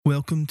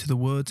Welcome to the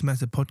Words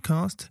Matter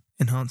podcast,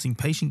 enhancing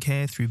patient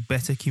care through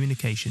better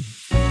communication.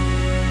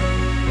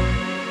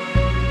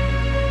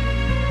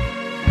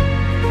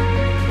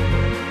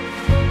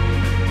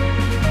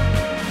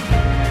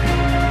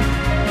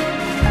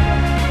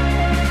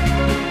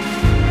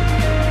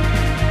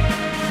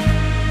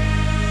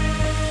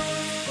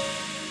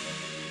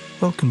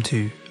 Welcome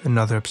to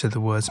another episode of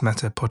the Words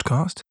Matter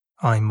podcast.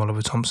 I'm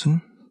Oliver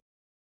Thompson.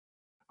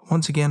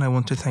 Once again, I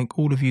want to thank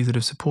all of you that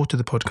have supported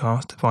the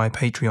podcast via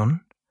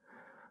Patreon.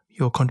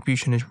 Your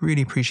contribution is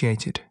really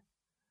appreciated.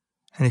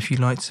 And if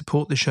you'd like to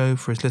support the show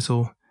for as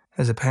little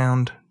as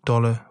 £1,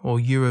 $1 or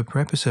euro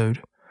per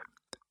episode,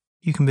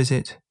 you can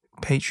visit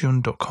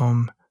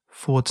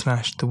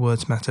patreon.com/The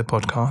Words Matter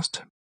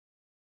podcast.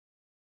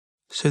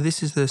 So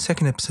this is the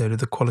second episode of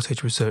the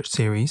Qualitative Research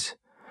Series.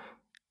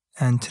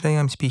 And today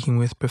I'm speaking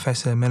with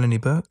Professor Melanie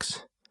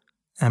Birks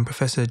and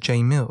Professor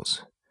Jane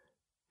Mills,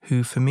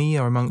 who for me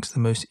are amongst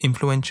the most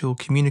influential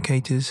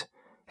communicators,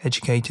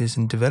 educators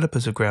and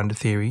developers of grounded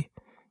theory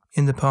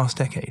in the past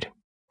decade.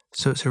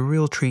 So it's a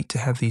real treat to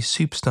have these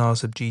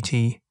superstars of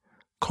GT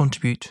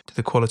contribute to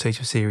the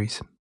Qualitative Series.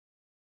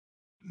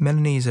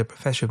 Melanie is a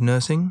Professor of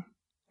Nursing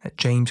at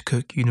James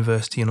Cook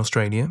University in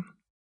Australia.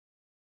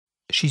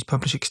 She's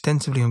published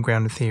extensively on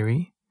grounded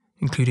theory,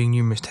 including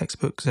numerous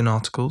textbooks and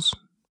articles.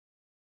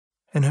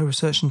 And her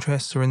research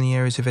interests are in the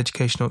areas of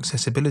educational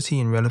accessibility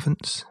and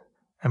relevance,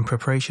 and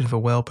preparation of a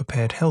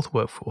well-prepared health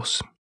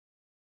workforce.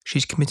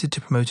 She's committed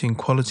to promoting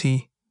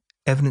quality,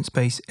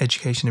 evidence-based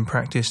education and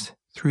practice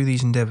through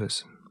these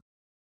endeavours.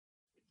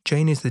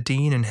 Jane is the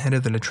Dean and Head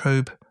of the La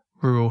Trobe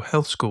Rural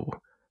Health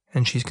School,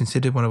 and she's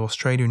considered one of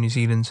Australia and New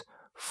Zealand's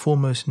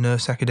foremost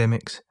nurse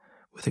academics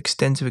with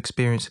extensive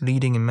experience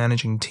leading and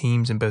managing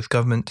teams in both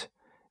government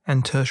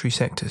and tertiary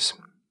sectors.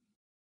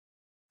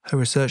 Her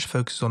research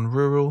focuses on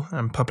rural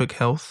and public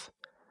health,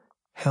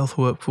 health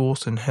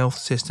workforce and health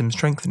system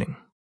strengthening.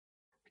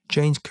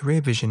 Jane's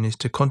career vision is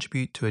to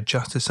contribute to a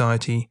just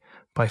society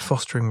by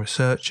fostering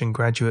research and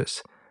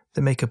graduates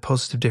that make a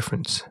positive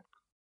difference,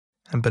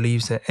 and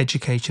believes that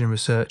education and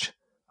research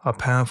are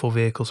powerful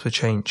vehicles for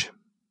change.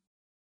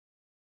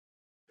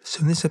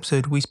 So in this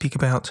episode we speak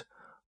about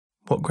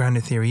what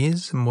grounded theory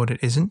is and what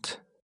it isn't.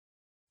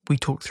 We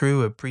talk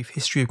through a brief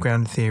history of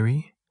grounded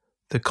theory,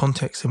 the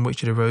context in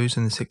which it arose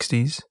in the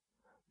 60s,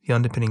 the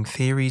underpinning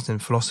theories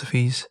and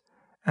philosophies,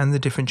 and the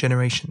different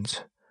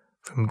generations,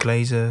 from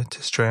Glaser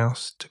to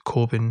Strauss to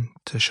Corbin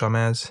to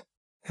Sharmaz,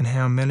 and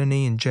how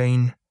Melanie and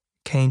Jane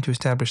came to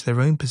establish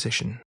their own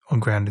position on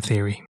grounded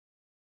theory.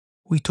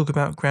 We talk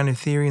about grounded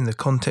theory in the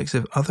context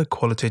of other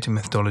qualitative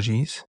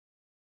methodologies,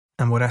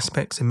 and what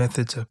aspects and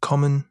methods are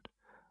common,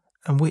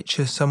 and which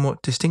are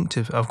somewhat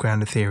distinctive of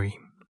grounded theory.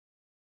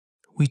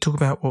 We talk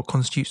about what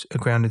constitutes a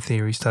grounded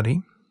theory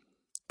study,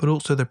 but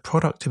also the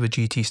product of a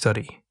GT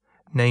study,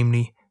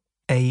 namely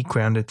a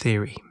grounded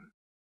theory.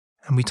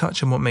 And we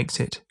touch on what makes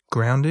it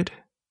grounded,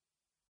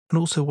 and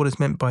also what is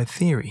meant by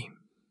theory.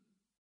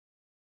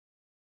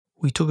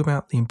 We talk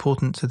about the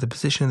importance of the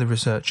position of the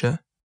researcher,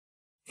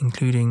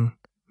 including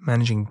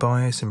managing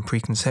bias and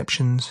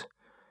preconceptions,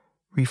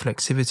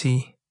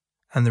 reflexivity,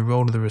 and the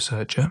role of the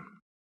researcher.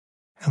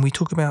 And we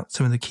talk about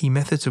some of the key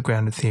methods of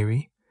grounded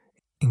theory,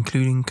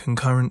 including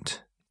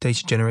concurrent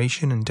data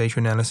generation and data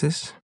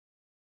analysis,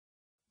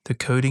 the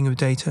coding of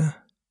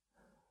data,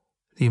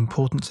 the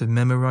importance of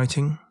memo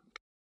writing,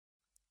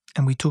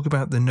 and we talk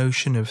about the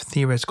notion of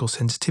theoretical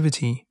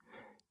sensitivity,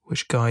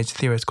 which guides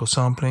theoretical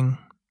sampling,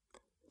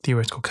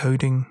 theoretical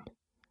coding,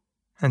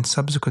 and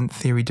subsequent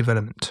theory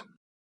development.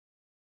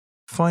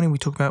 Finally, we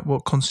talk about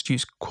what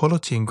constitutes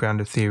quality in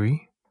grounded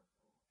theory,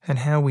 and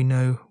how we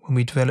know when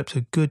we developed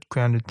a good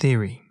grounded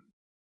theory.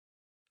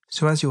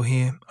 So as you'll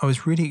hear, I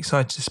was really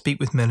excited to speak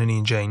with Melanie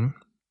and Jane.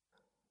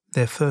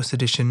 Their first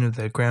edition of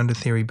their grounded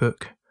theory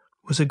book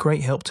was a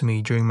great help to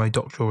me during my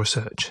doctoral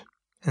research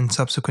and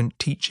subsequent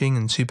teaching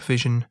and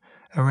supervision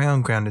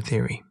around grounded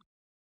theory.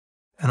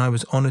 And I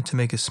was honoured to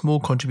make a small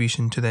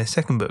contribution to their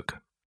second book,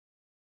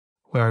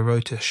 where I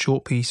wrote a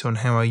short piece on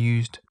how I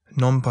used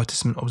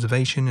non-participant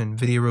observation and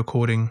video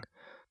recording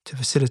to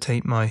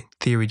facilitate my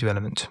theory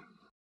development.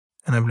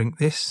 And I've linked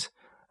this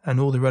and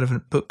all the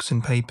relevant books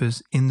and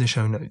papers in the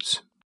show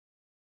notes.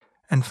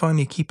 And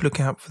finally, keep a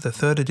lookout for the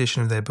third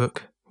edition of their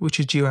book,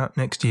 which is due out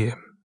next year.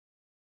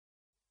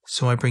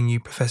 So I bring you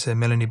Professor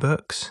Melanie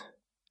Birks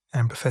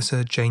and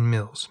Professor Jane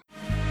Mills.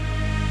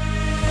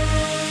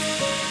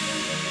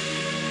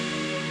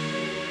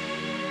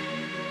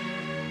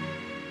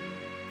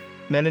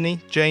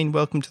 Melanie, Jane,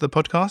 welcome to the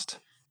podcast.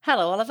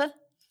 Hello, Oliver.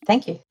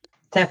 Thank you.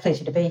 It's our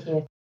pleasure to be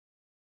here.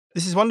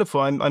 This is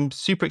wonderful. I'm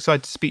super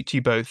excited to speak to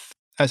you both.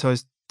 As I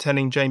was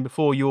telling Jane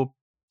before, your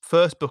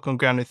first book on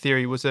grounded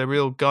theory was a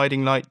real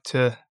guiding light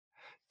to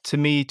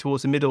me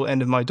towards the middle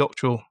end of my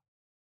doctoral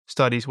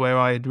studies, where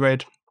I had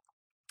read,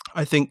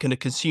 I think, and had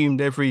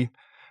consumed every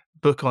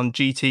book on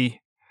GT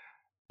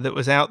that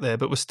was out there,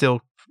 but was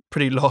still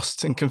pretty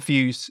lost and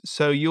confused.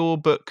 So your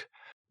book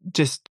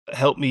just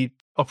helped me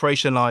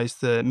operationalize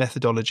the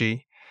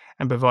methodology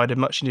and provided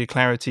much needed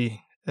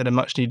clarity at a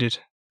much needed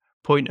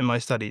point in my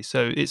studies.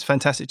 So it's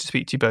fantastic to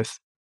speak to you both.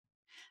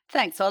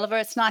 Thanks, Oliver.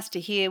 It's nice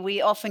to hear.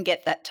 We often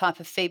get that type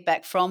of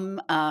feedback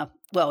from,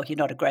 well, you're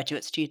not a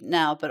graduate student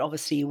now, but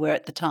obviously you were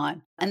at the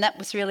time. And that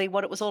was really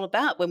what it was all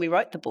about when we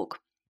wrote the book.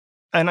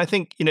 And I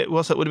think,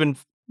 whilst it would have been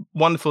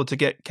wonderful to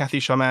get Kathy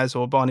Sharmaz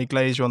or Barney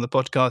Glazer on the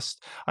podcast,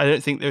 I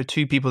don't think there are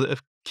two people that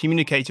have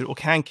communicated or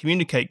can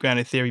communicate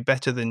grounded theory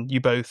better than you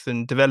both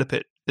and develop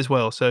it as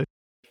well. So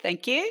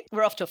thank you.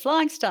 We're off to a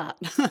flying start.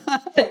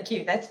 Thank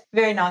you. That's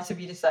very nice of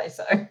you to say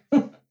so.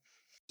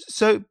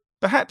 So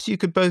perhaps you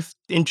could both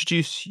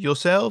introduce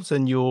yourselves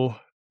and your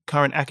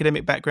current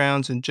academic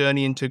backgrounds and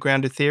journey into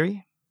grounded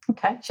theory.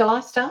 Okay, shall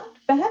I start,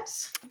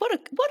 perhaps? What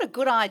a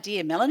good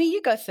idea, Melanie.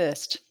 You go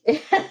first.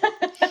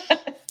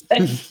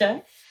 Thanks,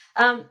 Jo.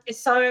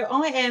 So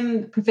I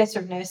am Professor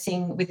of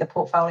Nursing with a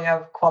portfolio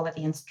of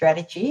quality and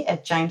strategy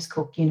at James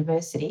Cook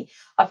University.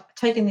 I've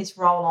taken this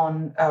role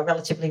on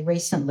relatively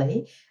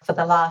recently. For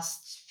the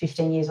last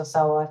 15 years or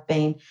so, I've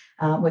been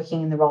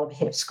working in the role of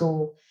head of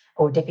school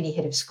or deputy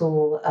head of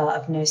school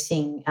of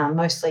nursing,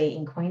 mostly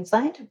in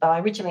Queensland. But I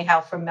originally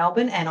hail from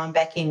Melbourne, and I'm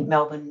back in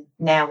Melbourne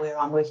now where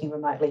I'm working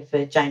remotely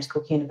for James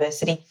Cook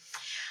University.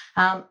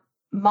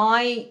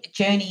 My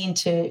journey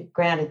into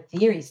grounded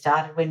theory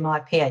started when my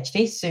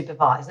PhD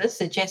supervisor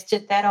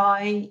suggested that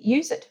I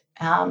use it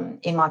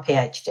in my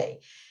PhD.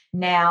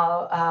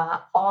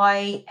 Now,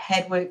 I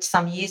had worked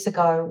some years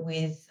ago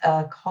with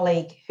a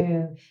colleague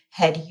who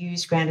had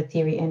used grounded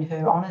theory in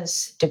her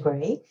honours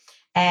degree,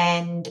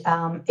 and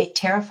it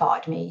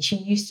terrified me. She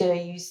used to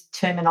use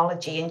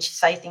terminology and she'd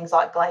say things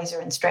like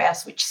Glazer and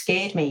Strauss, which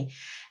scared me.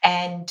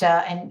 And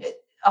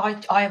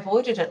I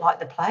avoided it like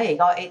the plague.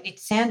 It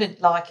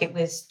sounded like it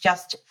was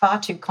just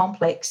far too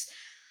complex.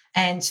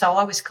 And so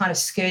I was kind of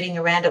skirting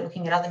around it,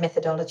 looking at other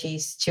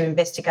methodologies to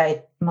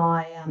investigate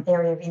my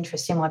area of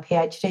interest in my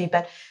PhD.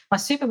 But my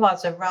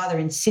supervisor rather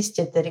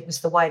insisted that it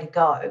was the way to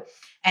go.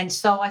 And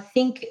so I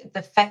think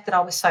the fact that I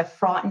was so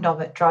frightened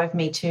of it drove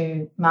me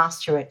to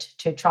master it,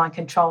 to try and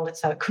control it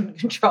so it couldn't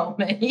control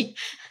me.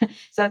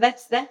 So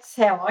that's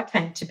how I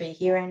came to be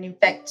here. And in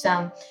fact,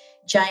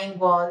 Jane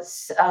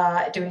was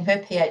doing her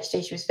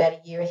PhD. She was about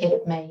a year ahead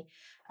of me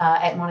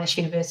at Monash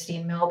University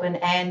in Melbourne,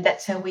 and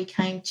that's how we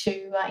came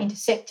to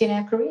intersect in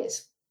our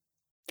careers.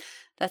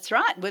 That's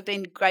right. We've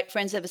been great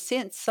friends ever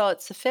since. So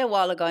it's a fair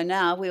while ago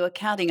now. We were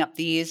counting up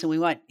the years, and we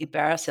won't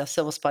embarrass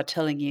ourselves by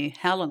telling you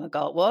how long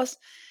ago it was.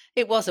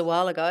 It was a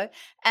while ago.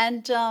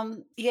 And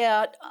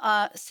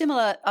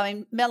similar. I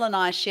mean, Mel and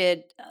I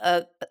shared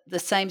the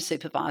same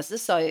supervisor.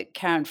 So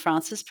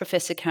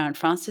Professor Karen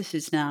Francis,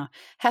 who's now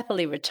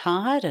happily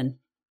retired and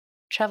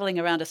travelling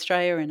around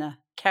Australia in a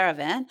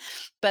caravan.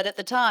 But at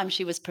the time,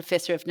 she was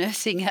Professor of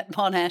Nursing at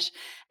Monash.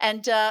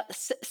 And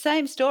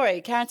same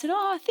story. Karen said,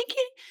 I think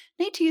you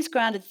need to use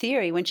grounded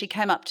theory. When she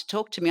came up to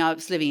talk to me, I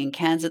was living in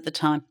Cairns at the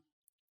time,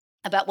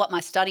 about what my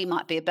study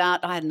might be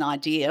about. I had an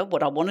idea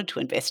what I wanted to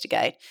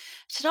investigate.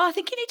 She said, I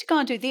think you need to go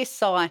and do this.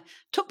 So I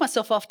took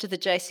myself off to the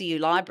JCU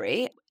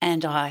library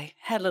and I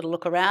had a little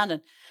look around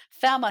and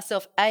found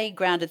myself a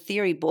grounded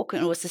theory book,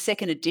 and it was the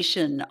second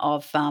edition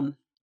of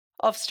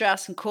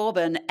Strauss and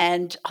Corbin.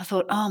 And I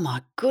thought, oh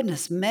my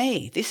goodness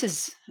me, this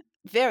is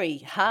very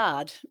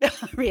hard,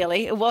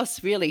 really. It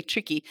was really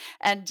tricky.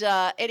 And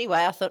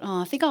anyway, I thought,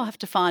 I think I'll have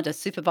to find a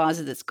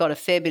supervisor that's got a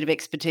fair bit of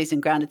expertise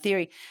in grounded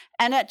theory.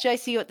 And at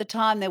JCU at the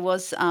time, there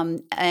was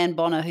Anne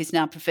Bonner, who's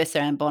now Professor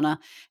Anne Bonner.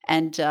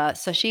 And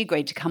so she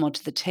agreed to come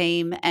onto the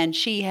team, and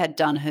she had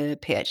done her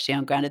PhD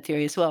on grounded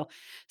theory as well.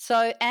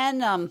 So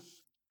Anne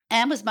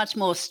was much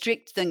more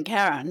strict than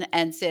Karen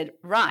and said,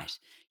 right,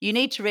 you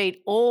need to read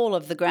all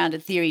of the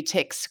grounded theory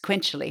texts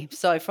sequentially,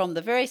 so from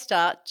the very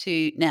start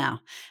to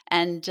now.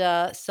 And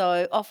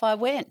so off I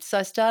went. So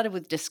I started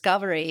with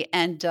discovery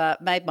and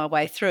made my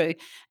way through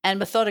and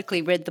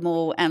methodically read them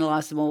all,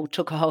 analysed them all,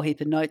 took a whole heap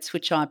of notes,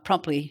 which I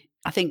promptly,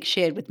 I think,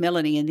 shared with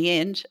Melanie in the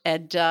end.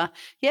 And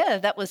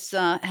that was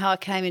how I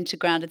came into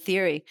grounded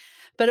theory.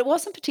 But it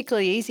wasn't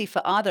particularly easy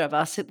for either of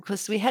us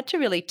because we had to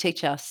really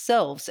teach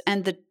ourselves,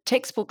 and the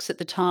textbooks at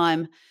the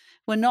time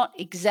were not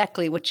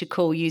exactly what you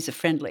call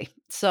user-friendly.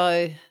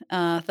 So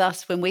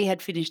thus, when we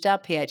had finished our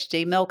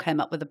PhD, Mel came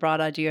up with a bright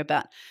idea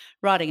about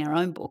writing our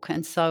own book,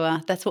 and so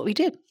that's what we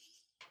did.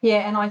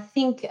 Yeah, and I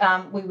think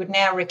we would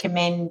now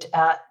recommend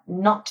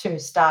not to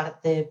start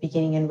at the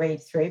beginning and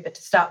read through, but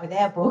to start with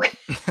our book.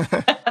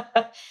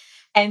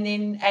 And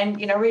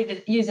read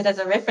it, use it as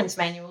a reference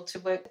manual to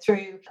work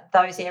through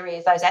those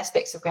areas, those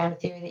aspects of grounded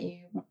theory that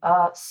you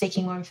are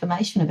seeking more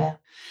information about.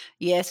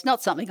 Yes,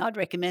 not something I'd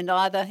recommend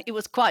either. It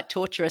was quite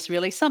torturous,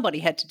 really. Somebody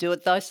had to do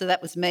it, though, so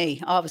that was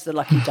me. I was the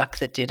lucky duck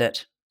that did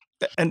it.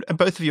 And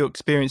both of your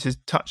experiences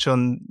touch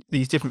on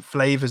these different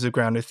flavours of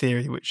grounded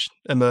theory, which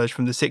emerged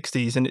from the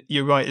 60s. And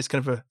you're right, it's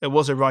kind of it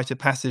was a rite of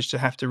passage to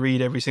have to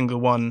read every single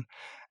one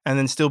and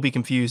then still be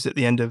confused at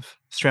the end of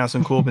Strauss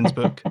and Corbin's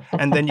book.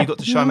 And then you got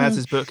to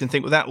Sharmaz's book and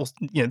think, well,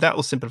 that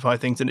will simplify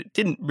things. And it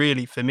didn't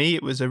really for me.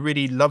 It was a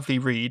really lovely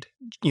read,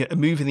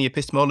 moving the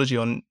epistemology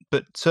on,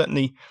 but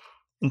certainly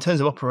in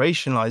terms of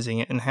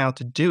operationalizing it and how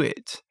to do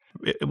it,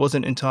 it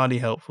wasn't entirely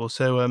helpful.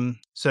 So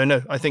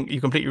no, I think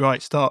you're completely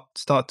right. Start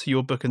to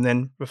your book and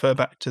then refer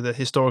back to the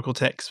historical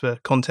text for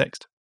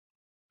context.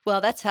 Well,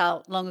 that's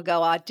how long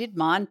ago I did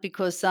mine,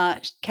 because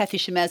Kathy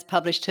Shamaz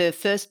published her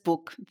first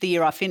book the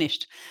year I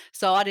finished.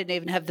 So I didn't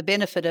even have the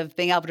benefit of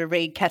being able to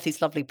read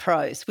Kathy's lovely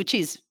prose, which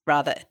is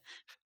rather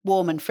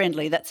warm and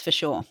friendly, that's for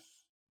sure.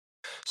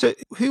 So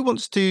who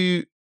wants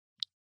to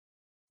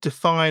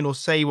define or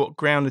say what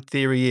grounded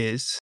theory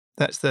is?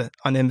 That's the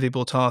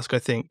unenviable task, I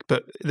think.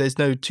 But there's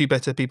no two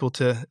better people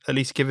to at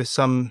least give us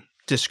some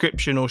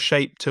description or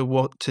shape to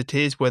what it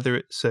is, whether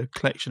it's a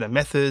collection of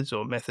methods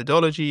or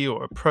methodology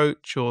or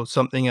approach or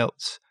something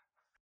else.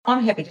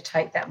 I'm happy to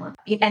take that one.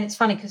 And it's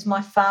funny because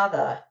my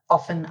father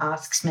often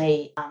asks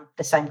me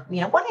the same,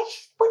 what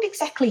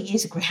exactly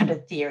is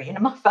grounded theory? And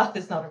my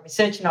father's not a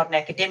researcher, not an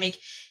academic.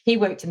 He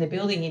worked in the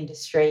building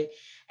industry.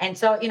 And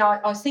so,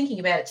 I was thinking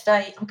about it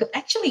today. I could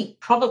actually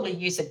probably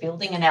use a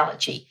building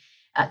analogy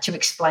to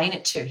explain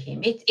it to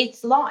him.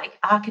 It's like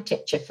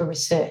architecture for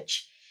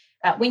research.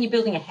 When you're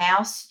building a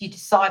house, you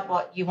decide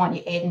what you want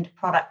your end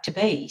product to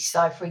be.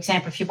 So, for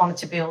example, if you wanted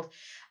to build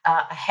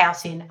a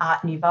house in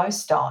Art Nouveau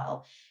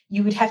style,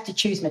 you would have to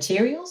choose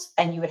materials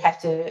and you would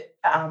have to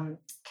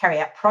carry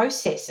out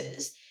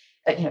processes,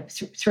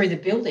 through the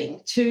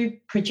building to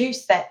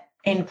produce that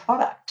end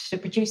product, to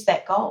produce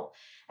that goal.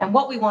 And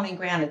what we want in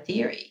grounded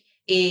theory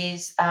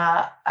is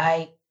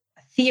a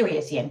theory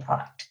as the end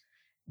product,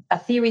 a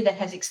theory that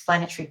has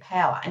explanatory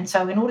power. And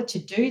so in order to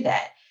do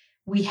that,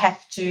 we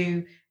have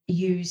to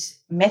use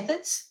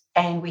methods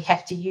and we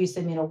have to use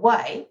them in a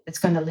way that's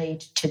going to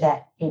lead to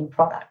that end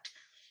product.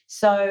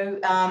 So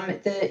I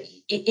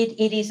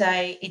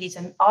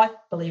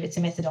believe it's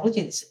a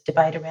methodology. There's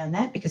debate around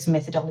that because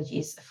methodology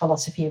is a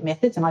philosophy of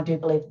methods, and I do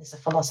believe there's a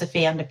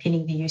philosophy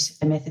underpinning the use of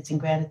the methods in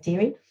grounded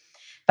theory.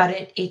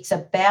 But it's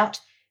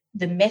about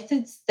the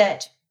methods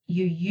that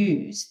you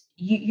use.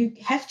 You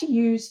have to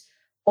use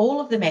all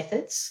of the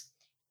methods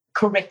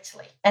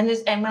correctly. And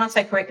when I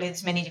say correctly,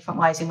 there's many different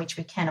ways in which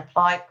we can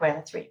apply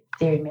grounded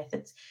theory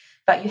methods,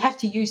 but you have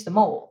to use them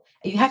all.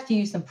 You have to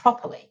use them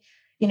properly.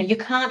 You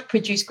can't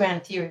produce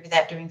grounded theory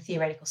without doing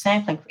theoretical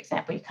sampling, for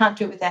example. You can't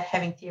do it without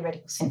having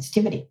theoretical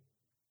sensitivity.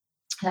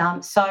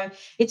 So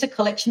it's a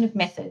collection of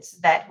methods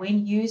that,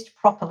 when used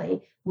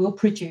properly,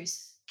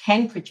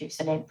 can produce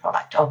an end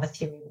product of a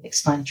theory with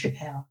explanatory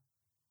power.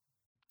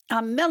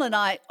 Mel and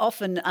I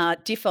often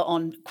differ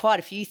on quite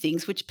a few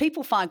things, which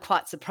people find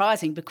quite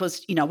surprising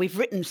because, we've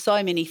written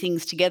so many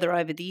things together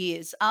over the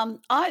years.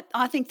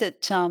 I think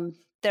that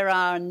there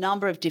are a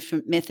number of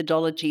different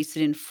methodologies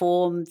that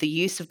inform the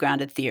use of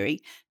grounded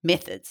theory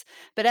methods.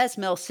 But as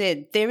Mel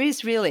said, there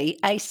is really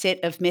a set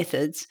of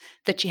methods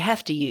that you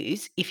have to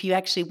use if you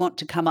actually want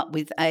to come up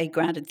with a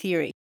grounded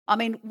theory. I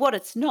mean, what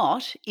it's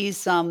not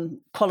is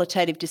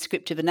qualitative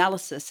descriptive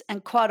analysis.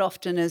 And quite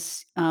often,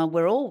 as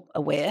we're all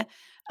aware,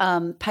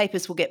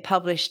 papers will get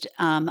published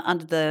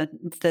under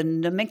the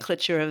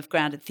nomenclature of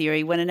grounded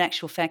theory when in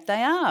actual fact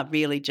they are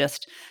really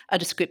just a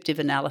descriptive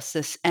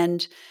analysis.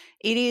 And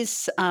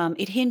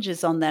it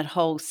hinges on that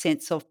whole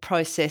sense of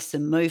process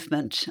and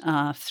movement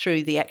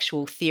through the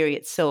actual theory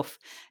itself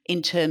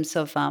in terms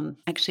of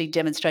actually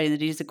demonstrating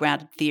that it is a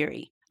grounded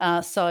theory. I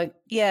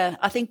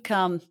think,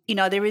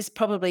 there is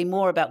probably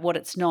more about what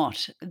it's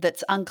not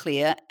that's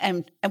unclear,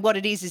 and what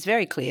it is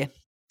very clear.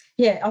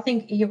 Yeah, I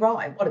think you're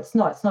right. It's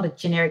not a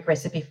generic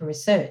recipe for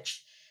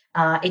research.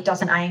 It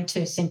doesn't aim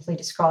to simply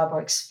describe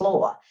or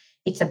explore.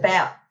 It's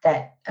about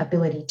that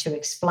ability to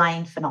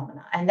explain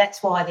phenomena. And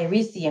that's why there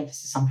is the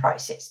emphasis on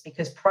process,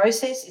 because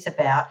process is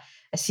about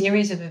a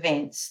series of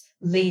events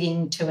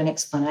leading to an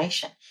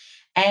explanation.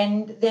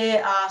 And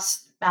there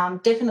are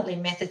definitely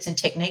methods and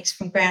techniques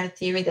from grounded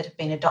theory that have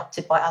been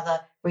adopted by other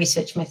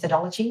research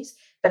methodologies.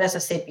 But as I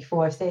said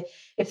before,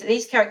 if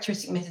these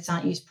characteristic methods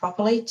aren't used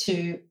properly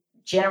to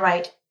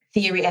generate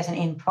theory as an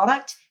end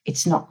product,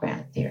 it's not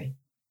grounded theory.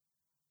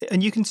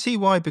 And you can see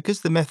why,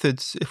 because the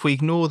methods, if we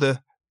ignore the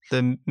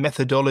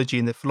methodology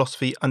and the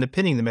philosophy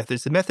underpinning the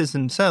methods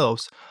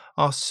themselves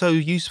are so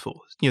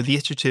useful. The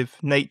iterative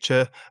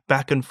nature,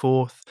 back and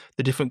forth,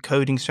 the different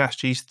coding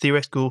strategies,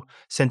 theoretical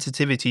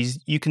sensitivities.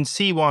 You can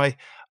see why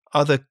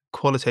other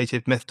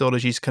qualitative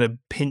methodologies kind of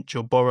pinch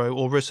or borrow,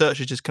 or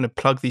researchers just kind of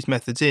plug these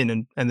methods in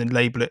and then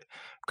label it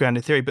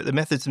grounded theory. But the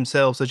methods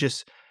themselves are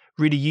just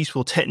really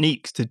useful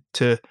techniques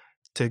to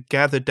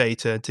gather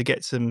data, to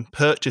get some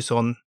purchase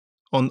on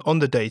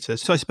the data.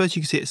 So I suppose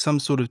you can see it as some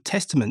sort of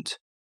testament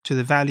to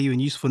the value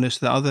and usefulness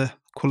that other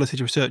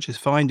qualitative researchers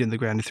find in the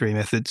grounded theory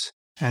methods.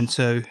 And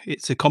so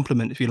it's a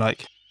compliment, if you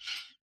like.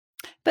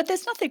 But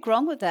there's nothing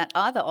wrong with that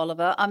either,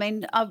 Oliver. I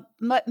mean,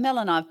 Mel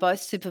and I have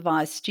both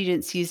supervised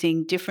students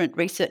using different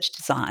research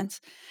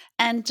designs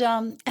and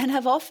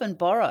have often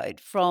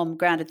borrowed from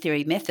grounded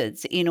theory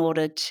methods in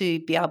order to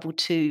be able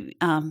to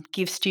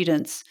give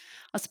students,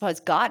 I suppose,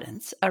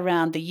 guidance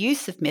around the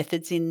use of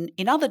methods in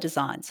other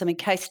designs. I mean,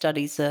 case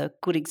studies are a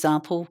good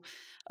example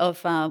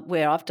of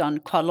where I've done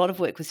quite a lot of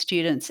work with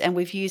students, and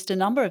we've used a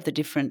number of the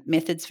different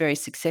methods very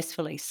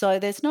successfully. So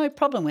there's no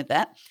problem with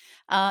that.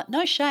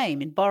 No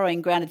shame in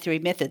borrowing grounded theory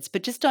methods,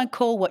 but just don't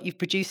call what you've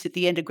produced at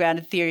the end of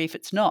grounded theory if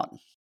it's not.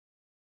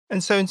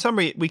 And so, in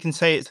summary, we can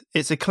say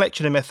it's a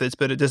collection of methods,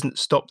 but it doesn't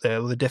stop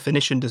there, or the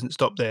definition doesn't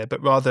stop there,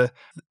 but rather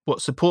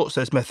what supports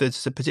those methods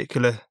is a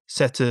particular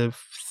set of,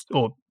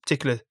 or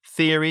particular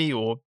theory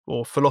or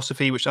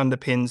philosophy which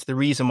underpins the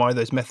reason why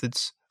those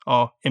methods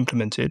are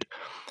implemented,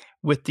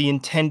 with the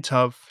intent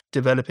of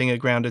developing a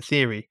grounded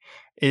theory.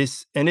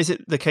 Is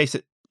it the case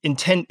that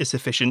intent is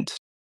sufficient?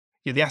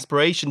 The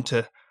aspiration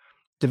to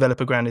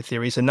develop a grounded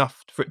theory is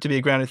enough for it to be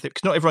a grounded theory,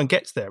 because not everyone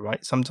gets there,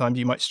 right? Sometimes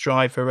you might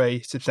strive for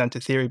a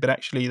substantive theory, but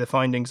actually the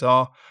findings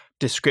are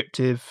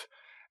descriptive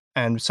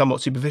and somewhat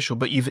superficial.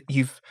 But you've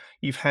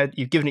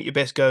given it your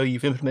best go.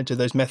 You've implemented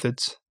those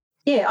methods.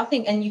 Yeah, I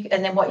think, and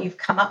then what you've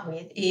come up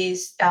with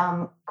is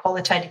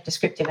qualitative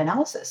descriptive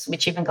analysis,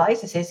 which even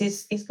Glaser says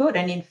is good.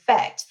 And in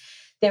fact,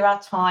 there are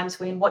times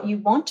when what you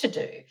want to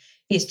do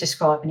is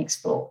describe and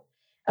explore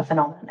a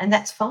phenomenon, and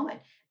that's fine.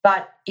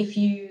 But if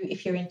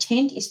your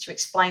intent is to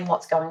explain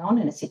what's going on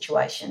in a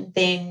situation,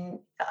 then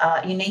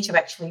you need to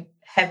actually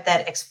have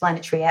that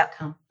explanatory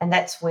outcome, and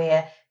that's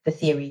where the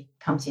theory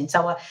comes in.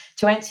 So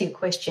to answer your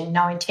question,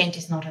 no, intent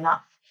is not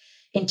enough.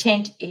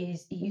 Intent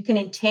is, you can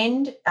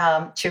intend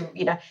to,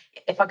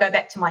 if I go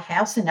back to my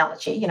house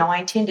analogy, I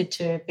intended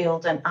to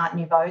build an Art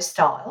Nouveau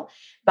style,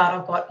 but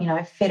I've got,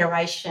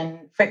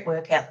 Federation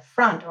fretwork out the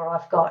front, or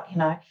I've got,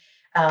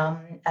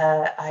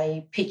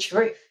 a pitch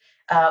roof.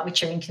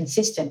 Which are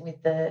inconsistent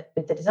with the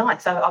design.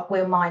 So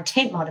where my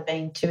intent might have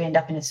been to end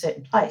up in a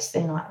certain place,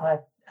 then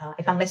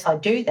unless I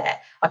do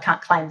that, I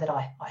can't claim that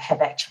I have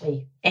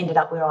actually ended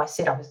up where I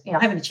said I was. I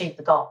haven't achieved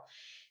the goal.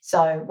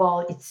 So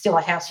while it's still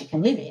a house you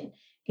can live in,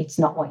 it's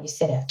not what you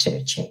set out to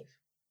achieve.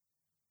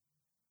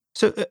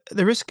 So at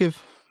the risk of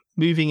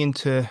moving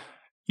into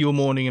your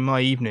morning and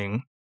my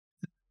evening,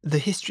 the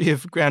history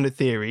of grounded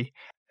theory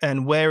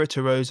and where it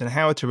arose and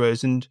how it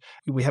arose, and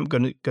we haven't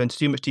gone into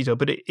too much detail,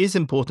 but it is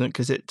important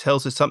because it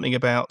tells us something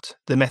about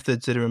the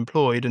methods that are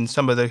employed and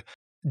some of the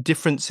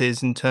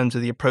differences in terms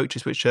of the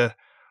approaches which are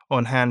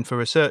on hand for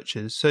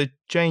researchers. So,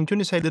 Jane, do you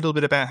want to say a little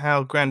bit about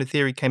how grounded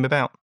theory came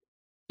about?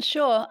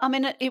 Sure. I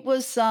mean, it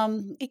was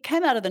it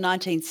came out of the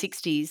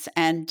 1960s,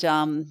 and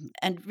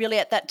really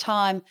at that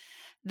time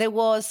there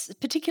was,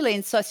 particularly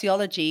in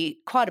sociology,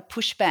 quite a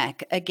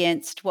pushback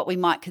against what we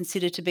might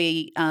consider to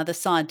be the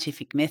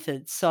scientific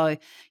methods. So,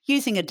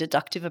 using a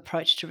deductive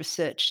approach to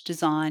research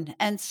design.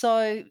 And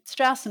so,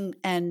 Strauss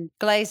and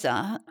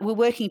Glaser were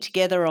working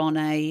together on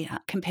a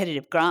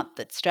competitive grant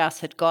that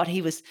Strauss had got.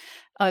 He was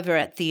over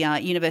at the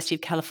University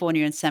of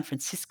California in San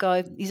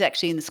Francisco. He's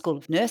actually in the School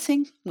of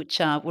Nursing, which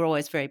we're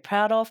always very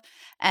proud of.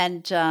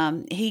 And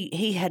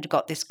he had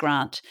got this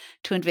grant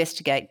to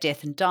investigate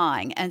death and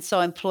dying, and so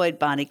employed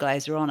Barney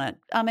Glaser on it.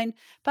 I mean,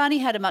 Barney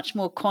had a much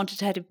more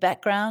quantitative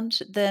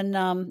background than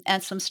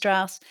Anselm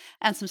Strauss.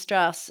 Anselm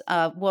Strauss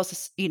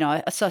was,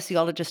 a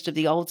sociologist of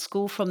the old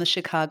school from the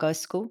Chicago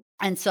School.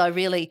 And so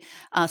really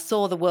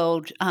saw the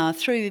world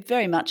through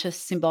very much a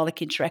symbolic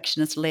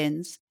interactionist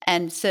lens,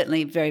 and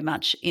certainly very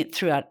much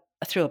through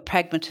a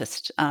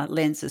pragmatist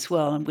lens as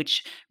well, and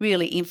which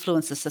really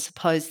influences, I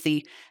suppose,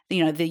 the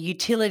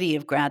utility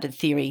of grounded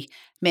theory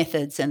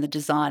methods and the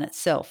design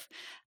itself.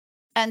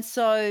 And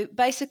so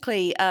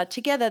basically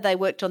together they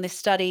worked on this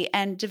study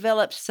and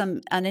developed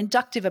an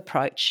inductive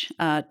approach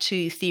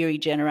to theory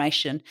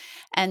generation.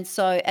 And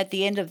so at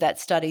the end of that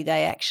study,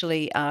 they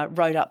actually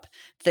wrote up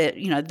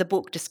the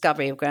book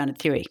Discovery of Grounded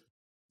Theory.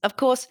 Of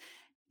course,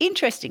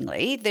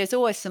 interestingly, there's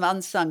always some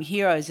unsung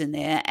heroes in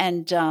there.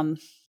 And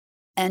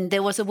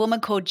there was a woman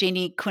called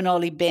Jeannie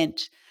Quinoli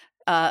Bent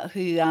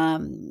who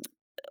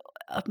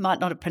I might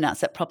not have pronounced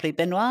that properly.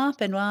 Benoit,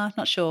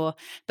 not sure.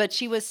 But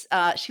she was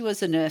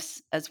a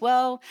nurse as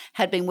well,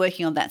 had been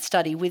working on that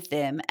study with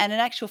them. And in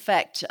actual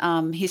fact,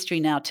 history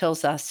now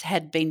tells us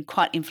had been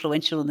quite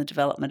influential in the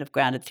development of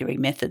grounded theory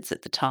methods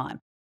at the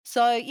time.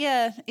 So,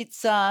 yeah,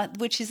 it's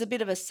which is a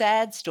bit of a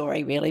sad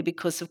story, really,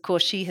 because, of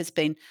course, she has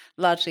been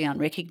largely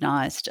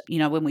unrecognised,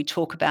 when we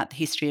talk about the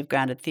history of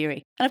grounded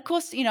theory. And, of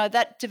course,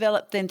 that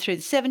developed then through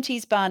the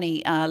 70s.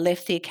 Barney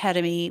left the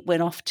academy,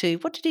 went off to,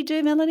 what did he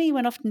do, Melanie? He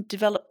went off and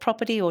developed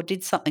property or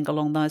did something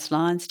along those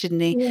lines, didn't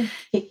he?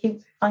 Yeah,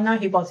 I know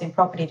he was in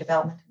property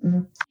development.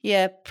 Mm-hmm.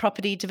 Yeah,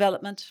 property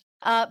development.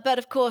 But,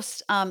 of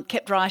course,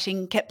 kept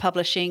writing, kept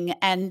publishing,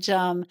 and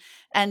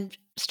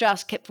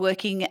Strauss kept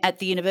working at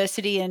the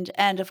university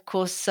and of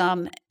course,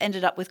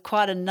 ended up with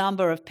quite a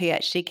number of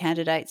PhD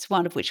candidates,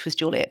 one of which was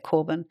Juliet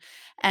Corbin.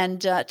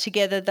 And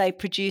together they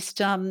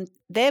produced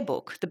their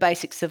book, The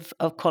Basics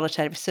of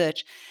Qualitative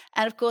Research.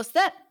 And, of course,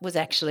 that was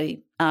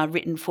actually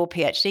written for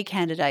PhD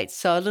candidates.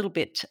 So a little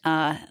bit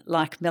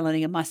like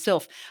Melanie and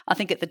myself, I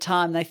think at the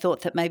time they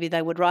thought that maybe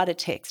they would write a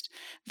text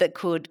that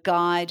could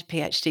guide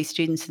PhD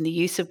students in the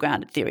use of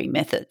grounded theory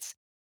methods.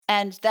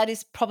 And that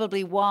is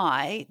probably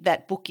why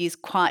that book is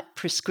quite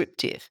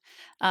prescriptive.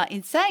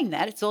 In saying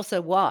that, it's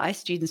also why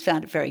students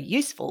found it very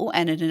useful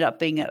and ended up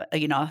being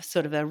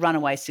sort of a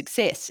runaway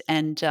success.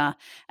 And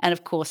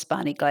of course,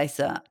 Barney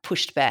Glaser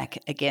pushed back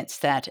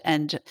against that.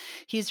 And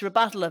his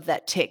rebuttal of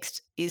that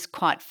text is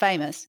quite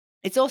famous.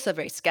 It's also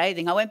very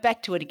scathing. I went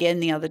back to it again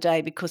the other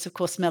day because, of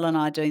course, Mel and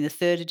I are doing the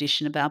third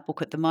edition of our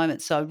book at the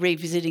moment. So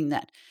revisiting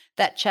that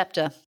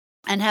chapter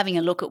and having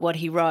a look at what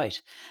he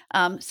wrote.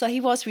 So he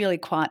was really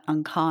quite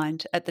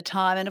unkind at the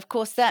time. And of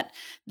course, that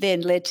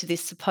then led to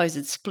this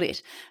supposed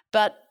split.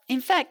 But in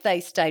fact, they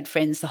stayed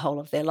friends the whole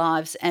of their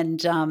lives.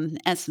 And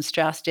Anselm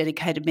Strauss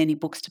dedicated many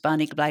books to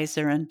Barney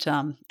Glaser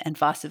and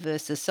vice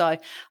versa. So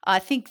I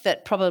think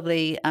that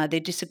probably their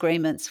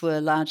disagreements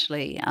were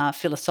largely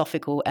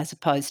philosophical as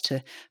opposed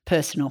to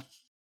personal.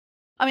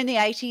 I mean, the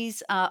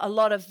 80s, a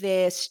lot of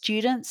their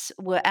students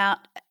were out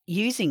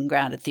using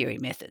grounded theory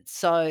methods.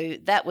 So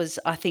that was,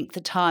 I think,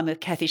 the time of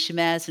Kathy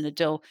Shamaz and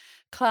Adele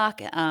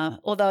Clark,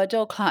 although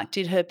Adele Clark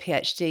did her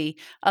PhD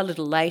a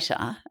little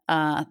later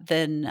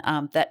than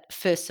that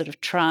first sort of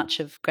tranche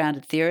of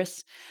grounded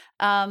theorists.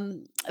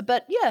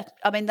 But yeah,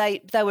 I mean,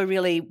 they were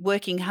really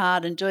working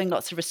hard and doing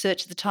lots of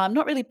research at the time,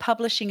 not really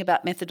publishing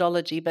about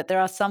methodology, but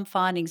there are some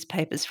findings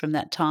papers from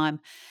that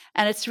time.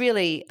 And it's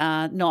really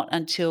not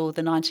until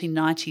the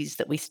 1990s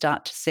that we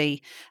start to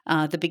see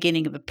the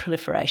beginning of a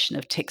proliferation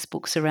of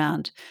textbooks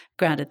around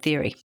grounded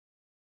theory.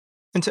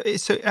 And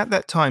so at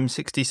that time,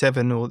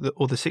 67 or the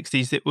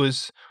 60s, it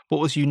was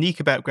what was unique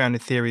about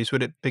grounded theories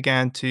when it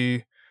began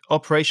to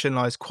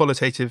operationalize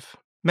qualitative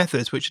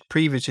methods, which had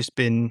previously just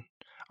been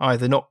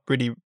either not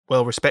really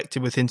well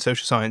respected within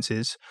social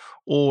sciences,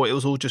 or it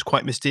was all just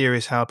quite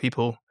mysterious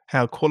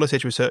how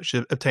qualitative research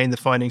obtained the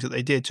findings that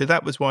they did. So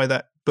that was why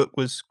that book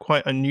was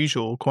quite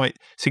unusual, quite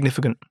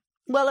significant.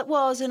 Well, it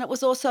was, and it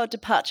was also a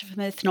departure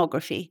from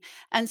ethnography.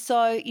 And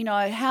so,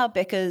 Howard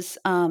Becker's,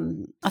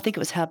 I think it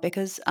was Howard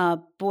Becker's,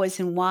 Boys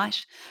in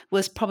White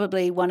was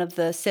probably one of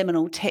the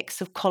seminal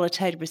texts of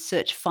qualitative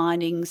research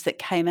findings that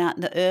came out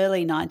in the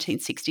early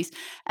 1960s.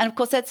 And of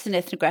course, that's an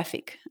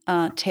ethnographic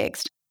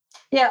text.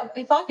 Yeah,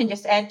 if I can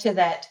just add to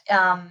that,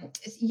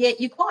 yeah,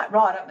 you're quite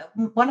right.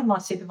 One of my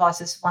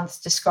supervisors once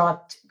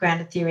described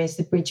grounded theory as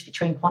the bridge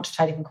between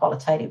quantitative and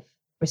qualitative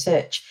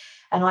research.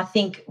 And I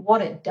think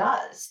what it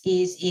does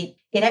is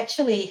it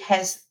actually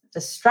has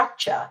the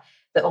structure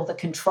or the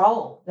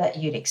control that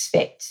you'd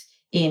expect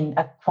in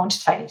a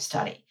quantitative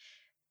study.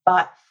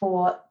 But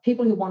for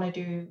people who want to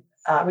do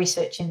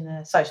research in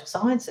the social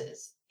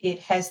sciences, it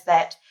has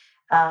that,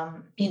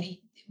 we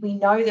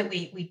know that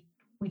we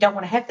don't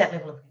want to have that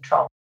level of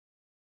control.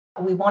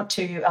 We want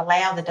to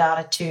allow the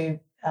data to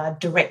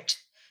direct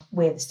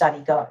where the study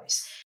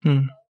goes.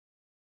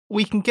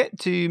 We can get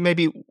to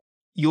maybe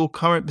your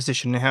current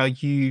position and how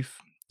you've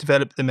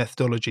developed the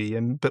methodology,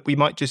 but we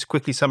might just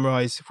quickly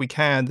summarize, if we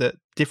can, that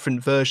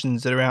different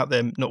versions that are out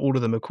there, not all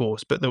of them, of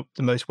course, but the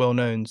most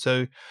well-known.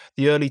 So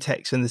the early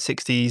texts in the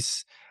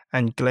 60s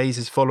and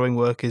Glaser's following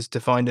work is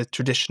defined a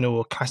traditional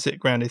or classic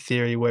grounded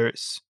theory where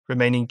it's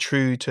remaining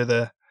true to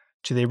the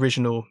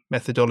original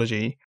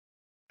methodology.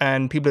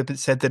 And people have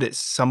said that it's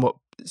somewhat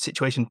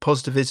situation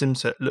positivism,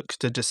 so it looks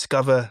to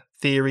discover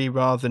theory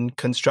rather than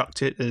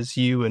construct it, as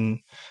you and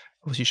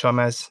obviously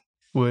Shamaz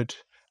would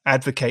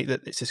advocate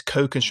that it's this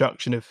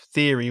co-construction of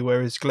theory,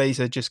 whereas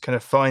Glaser just kind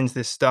of finds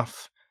this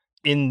stuff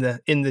in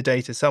the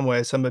data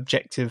somewhere, some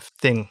objective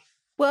thing.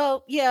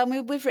 Well, yeah, I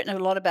mean, we've written a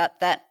lot about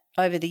that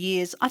over the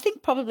years. I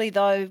think probably,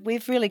 though,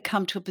 we've really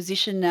come to a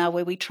position now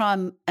where we try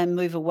and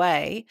move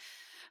away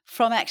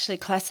from actually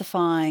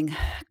classifying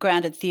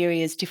grounded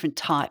theory as different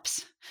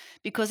types.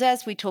 Because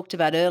as we talked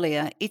about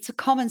earlier, it's a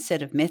common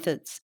set of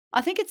methods.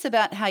 I think it's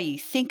about how you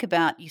think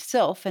about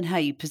yourself and how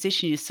you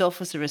position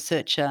yourself as a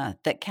researcher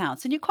that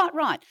counts. And you're quite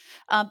right.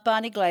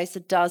 Barney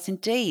Glaser does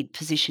indeed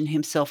position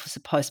himself as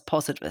a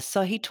post-positivist.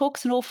 So he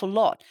talks an awful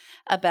lot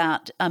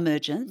about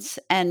emergence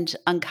and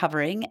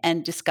uncovering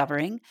and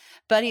discovering.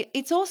 But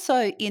it's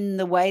also in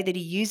the way that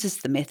he uses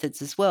the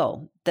methods as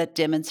well that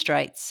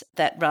demonstrates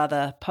that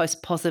rather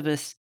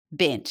post-positivist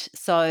bent.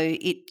 So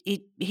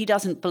he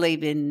doesn't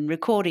believe in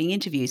recording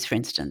interviews, for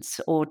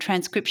instance, or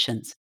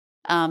transcriptions.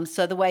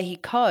 So the way he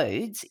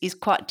codes is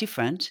quite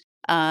different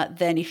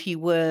than if you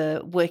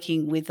were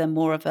working with a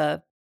more of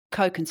a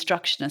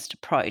co-constructionist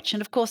approach.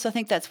 And of course, I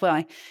think that's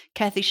why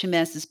Kathy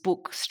Shamaz's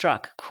book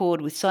struck a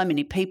chord with so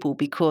many people,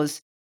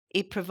 because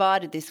it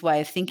provided this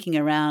way of thinking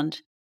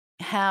around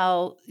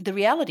how the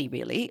reality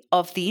really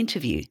of the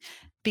interview.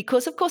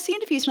 Because, of course, the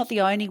interview is not the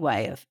only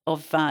way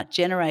of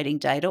generating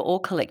data or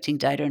collecting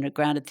data in a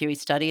grounded theory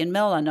study. And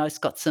Mel, I know, has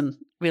got some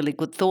really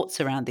good thoughts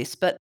around this.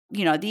 But,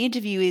 the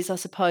interview is, I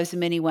suppose, in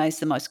many ways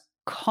the most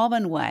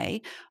common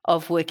way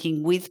of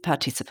working with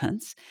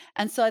participants.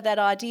 And so that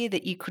idea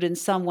that you could in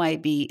some way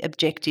be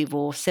objective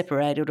or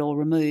separated or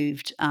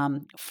removed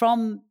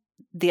from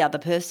the other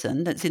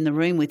person that's in the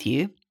room with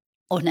you,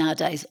 or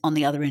nowadays on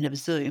the other end of a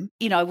Zoom,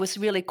 was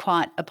really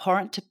quite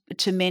abhorrent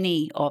to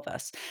many of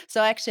us.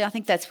 So actually, I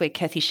think that's where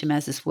Kathy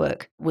Shamaz's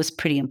work was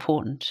pretty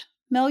important.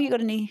 Mel, you got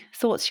any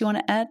thoughts you want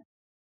to add?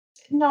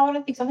 No, I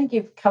don't think so. I think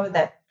you've covered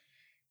that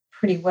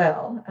pretty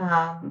well.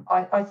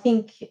 I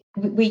think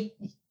we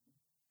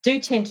do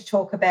tend to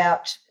talk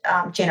about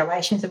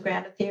generations of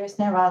grounded theorists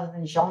now rather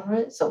than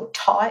genres or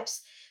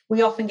types.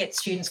 We often get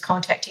students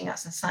contacting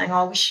us and saying,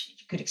 I wish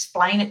you could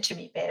explain it to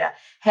me better.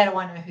 How do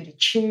I know who to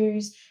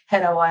choose? How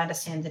do I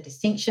understand the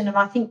distinction? And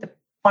I think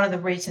one of the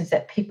reasons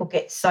that people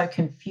get so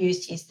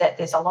confused is that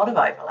there's a lot of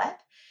overlap.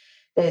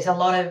 There's a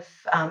lot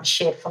of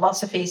shared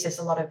philosophies. There's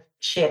a lot of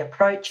shared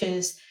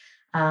approaches.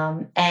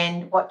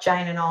 And what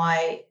Jane and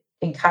I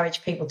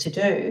encourage people to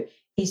do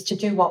is to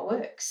do what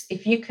works.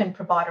 If you can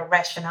provide a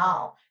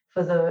rationale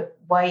for the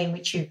way in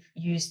which you've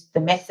used the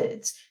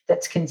methods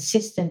that's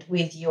consistent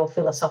with your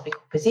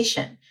philosophical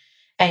position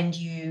and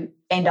you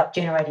end up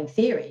generating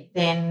theory,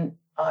 then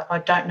I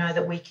don't know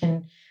that we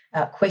can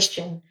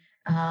question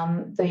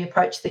the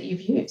approach that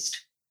you've used.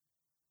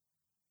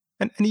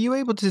 And are you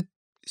able to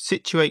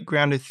situate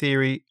grounded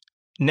theory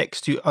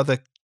next to other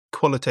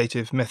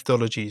qualitative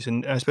methodologies?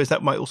 And I suppose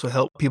that might also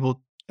help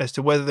people as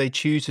to whether they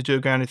choose to do a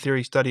grounded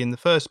theory study in the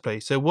first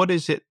place. So what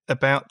is it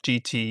about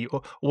GT,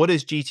 or what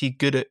is GT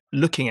good at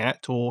looking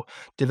at or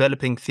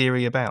developing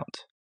theory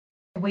about?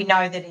 We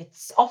know that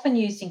it's often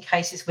used in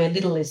cases where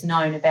little is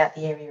known about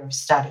the area of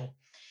study.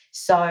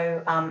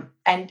 So,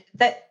 and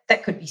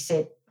that could be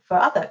said for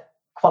other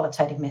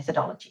qualitative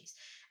methodologies.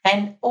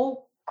 And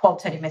all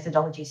qualitative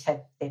methodologies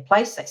have their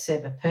place, they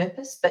serve a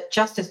purpose, but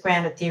just as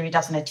grounded theory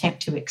doesn't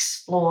attempt to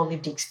explore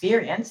lived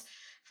experience,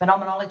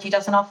 phenomenology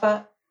doesn't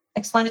offer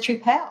explanatory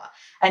power,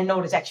 and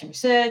nor does action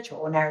research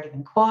or narrative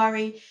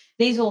inquiry.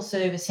 These all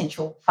serve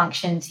essential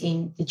functions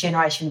in the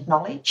generation of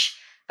knowledge,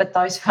 but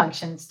those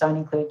functions don't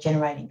include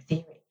generating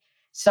theory.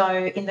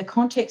 So in the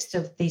context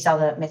of these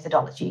other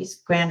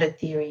methodologies, grounded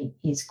theory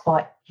is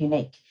quite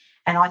unique.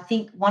 And I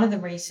think one of the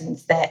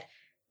reasons that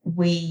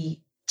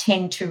we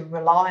tend to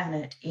rely on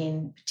it,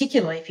 in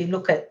particularly if you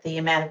look at the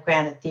amount of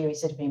grounded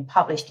theories that have been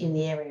published in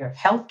the area of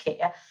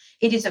healthcare,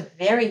 it is a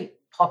very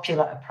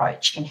popular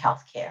approach in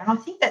healthcare. And I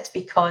think that's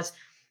because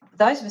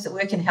those of us that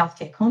work in the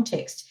healthcare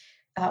context,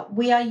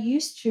 we are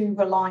used to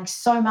relying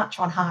so much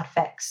on hard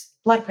facts,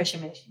 blood pressure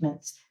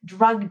measurements,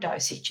 drug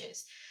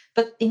dosages.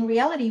 But in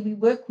reality, we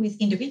work with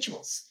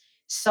individuals.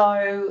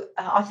 So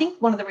I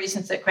think one of the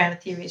reasons that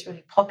grounded theory is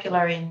really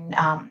popular in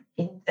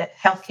the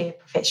healthcare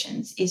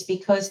professions is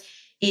because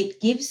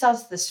it gives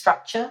us a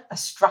structure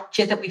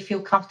that we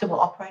feel comfortable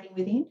operating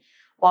within,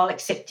 while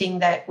accepting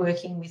that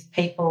working with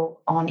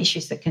people on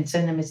issues that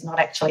concern them is not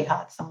actually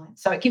hard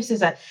science. So it gives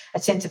us a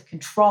sense of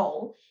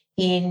control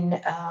in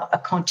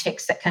a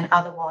context that can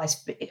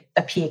otherwise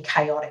appear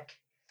chaotic.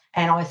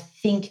 And I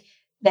think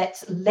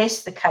that's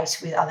less the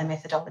case with other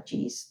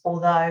methodologies,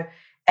 although,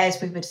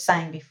 as we were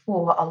saying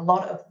before, a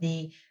lot of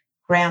the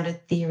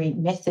grounded theory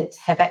methods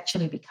have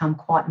actually become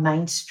quite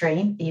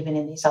mainstream, even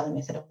in these other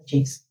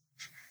methodologies.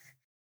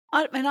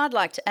 I'd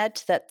like to add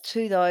to that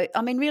too, though.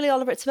 I mean, really,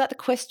 Oliver, it's about the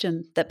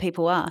question that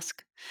people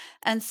ask.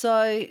 And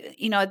so,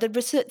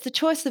 the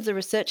choice of the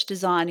research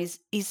design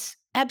is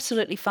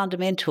absolutely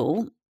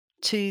fundamental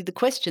to the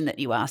question that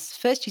you ask.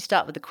 First, you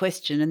start with the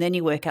question and then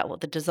you work out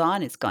what the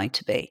design is going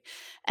to be.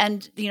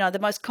 And, the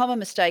most common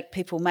mistake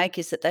people make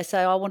is that they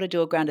say, I want to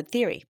do a grounded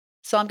theory.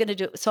 So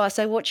I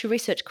say, what's your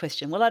research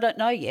question? Well, I don't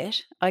know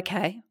yet.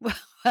 Okay.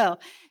 Well,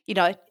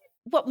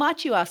 what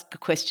might you ask a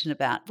question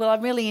about? Well,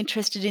 I'm really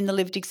interested in the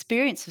lived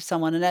experience of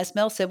someone. And as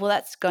Mel said, well,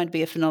 that's going to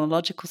be a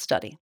phenomenological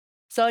study.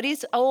 So it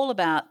is all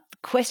about the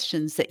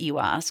questions that you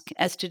ask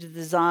as to the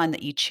design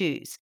that you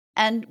choose.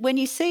 And when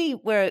you see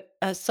where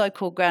a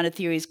so-called grounded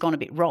theory has gone a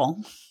bit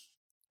wrong,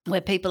 where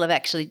people have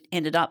actually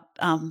ended up,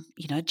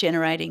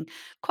 generating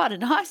quite a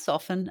nice,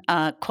 often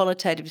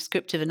qualitative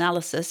descriptive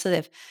analysis. So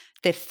they've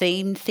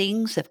themed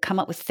things, they've come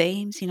up with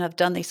themes, have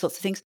done these sorts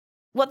of things.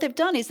 What they've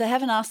done is they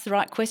haven't asked the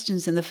right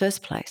questions in the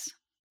first place.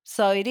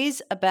 So it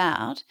is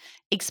about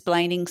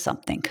explaining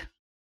something.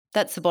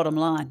 That's the bottom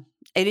line.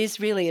 It is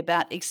really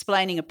about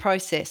explaining a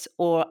process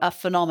or a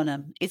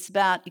phenomenon. It's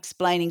about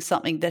explaining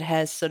something that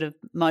has sort of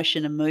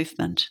motion and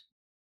movement.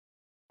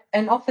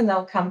 And often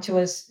they'll come to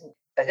us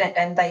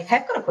and they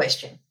have got a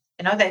question.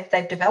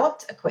 They've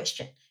developed a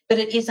question, but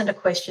it isn't a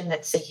question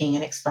that's seeking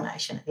an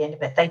explanation at the end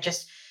of it. They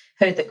just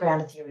heard that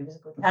grounded theory was a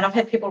good, and I've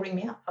had people ring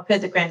me up. I've heard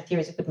that grounded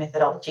theory is a good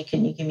methodology.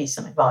 Can you give me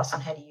some advice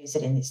on how to use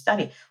it in this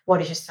study?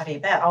 What is your study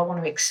about? I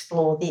want to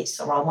explore this,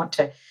 or I want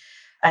to,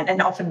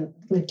 and often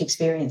lived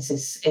experience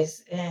I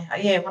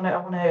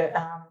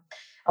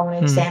want to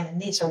examine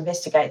this or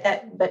investigate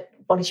that. But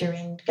what is your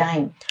end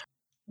game?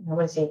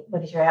 What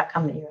is your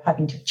outcome that you're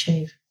hoping to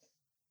achieve?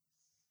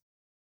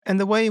 And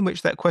the way in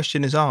which that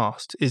question is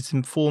asked is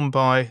informed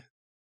by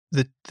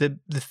the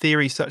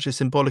theories such as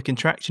symbolic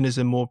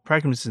interactionism or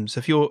pragmatism. So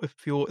if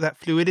you're that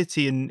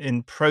fluidity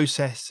in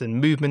process and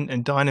movement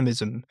and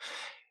dynamism,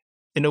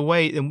 in a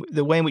way,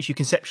 the way in which you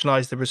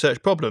conceptualize the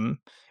research problem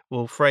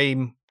will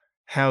frame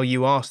how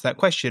you ask that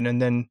question and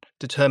then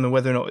determine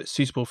whether or not it's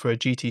suitable for a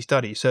GT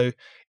study. So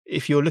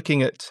if you're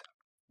looking at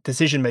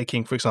decision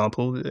making, for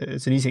example,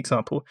 as an easy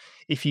example,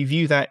 if you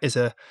view that as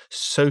a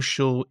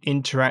social,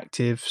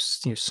 interactive,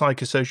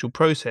 psychosocial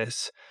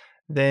process,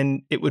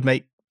 then it would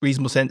make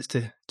reasonable sense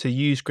to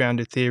use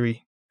grounded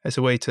theory as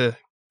a way to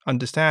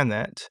understand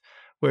that.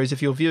 Whereas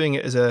if you're viewing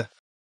it as a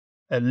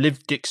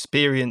lived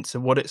experience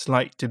of what it's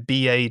like to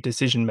be a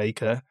decision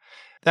maker,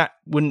 that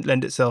wouldn't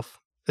lend itself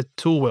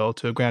at all well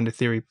to a grounded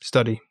theory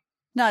study.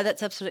 No,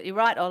 that's absolutely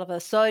right, Oliver.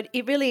 So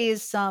it really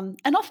is,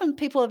 and often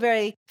people are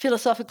very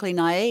philosophically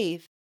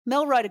naive.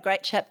 Mel wrote a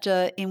great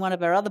chapter in one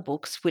of our other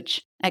books,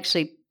 which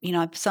actually,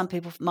 some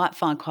people might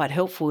find quite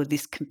helpful with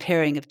this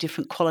comparing of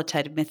different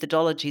qualitative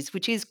methodologies,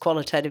 which is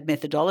Qualitative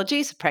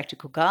Methodologies, a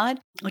practical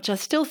guide, which I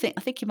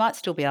think you might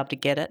still be able to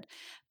get it.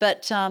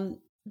 But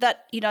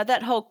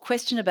that whole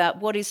question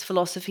about what is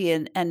philosophy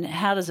and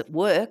how does it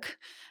work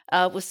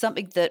was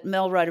something that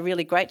Mel wrote a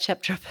really great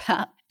chapter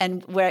about,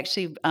 and we're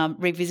actually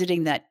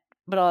revisiting that.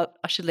 But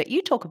I should let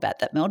you talk about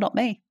that, Mel, not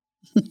me.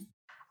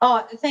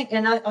 I thank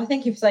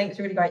you for saying it's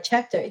a really great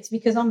chapter. It's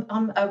because I'm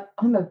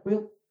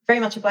very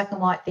much a black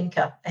and white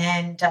thinker,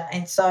 and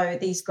so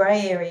these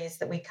grey areas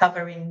that we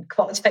cover in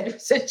qualitative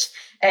research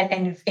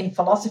and in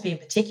philosophy in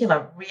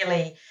particular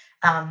really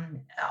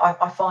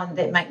I find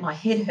that make my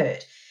head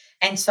hurt.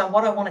 And so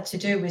what I wanted to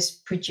do was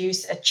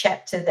produce a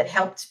chapter that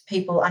helped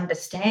people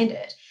understand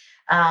it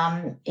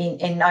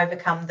and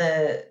overcome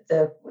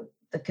the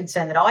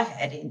concern that I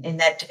had in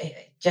that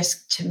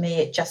to me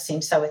it just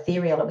seemed so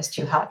ethereal, it was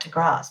too hard to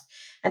grasp.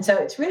 And so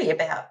it's really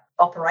about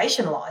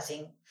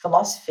operationalising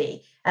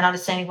philosophy and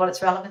understanding what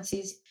its relevance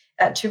is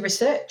to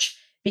research.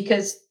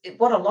 Because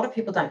what a lot of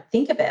people don't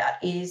think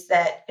about is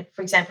that,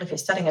 for example, if you're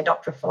studying a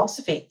doctorate of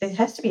philosophy, there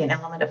has to be an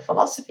element of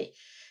philosophy.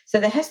 So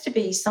there has to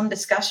be some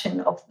discussion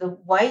of the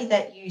way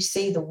that you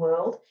see the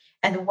world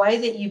and the way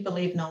that you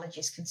believe knowledge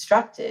is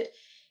constructed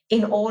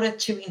in order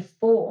to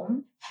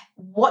inform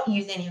what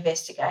you then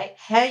investigate,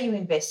 how you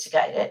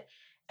investigate it,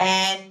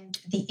 and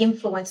the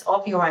influence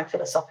of your own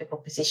philosophical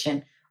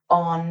position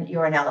on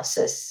your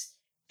analysis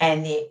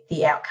and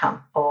the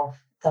outcome of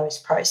those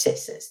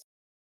processes.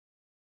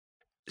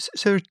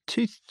 So there are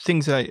two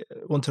things I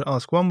wanted to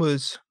ask. One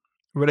was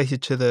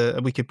related to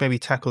we could maybe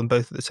tackle them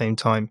both at the same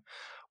time.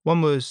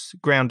 One was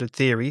grounded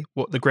theory,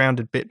 what the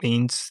grounded bit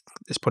means.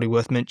 It's probably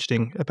worth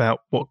mentioning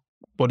about what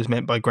is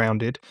meant by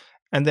grounded.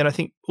 And then I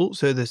think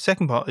also the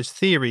second part is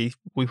theory.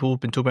 We've all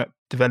been talking about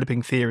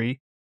developing theory.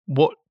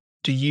 What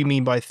do you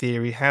mean by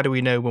theory? How do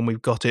we know when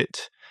we've got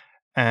it?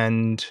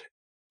 And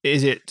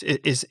is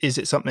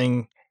it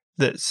something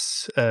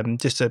that's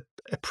just a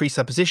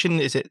presupposition?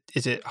 Is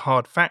it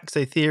hard facts,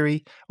 a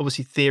theory?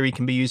 Obviously, theory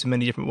can be used in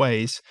many different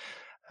ways.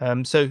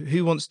 So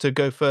who wants to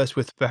go first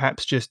with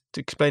perhaps just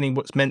explaining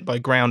what's meant by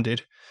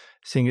grounded,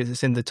 seeing as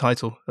it's in the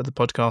title of the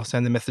podcast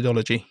and the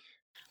methodology?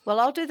 Well,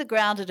 I'll do the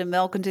grounded and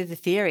Mel can do the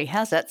theory.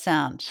 How's that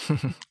sound?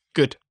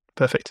 Good.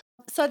 Perfect.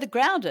 So the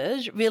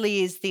grounded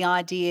really is the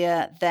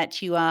idea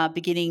that you are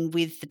beginning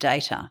with the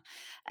data.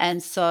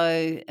 And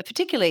so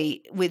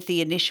particularly with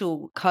the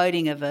initial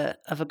coding of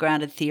a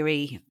grounded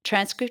theory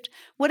transcript,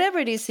 whatever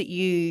it is that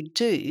you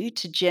do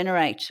to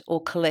generate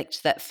or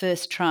collect that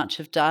first tranche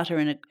of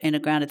data in a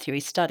grounded theory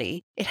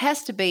study, it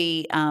has to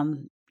be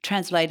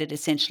translated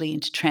essentially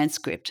into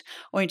transcript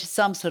or into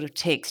some sort of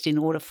text in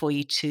order for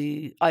you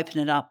to open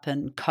it up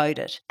and code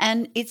it.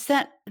 And it's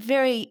that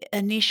very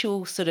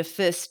initial sort of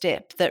first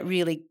step that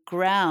really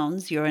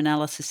grounds your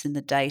analysis in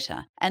the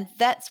data. And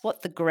that's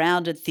what the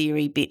grounded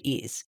theory bit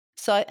is.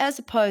 So as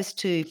opposed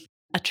to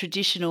a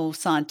traditional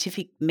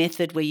scientific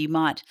method where you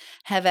might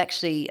have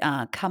actually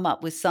come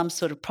up with some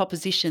sort of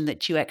proposition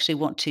that you actually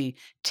want to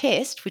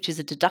test, which is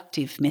a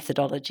deductive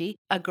methodology,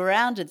 a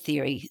grounded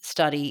theory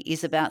study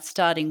is about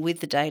starting with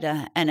the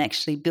data and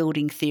actually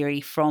building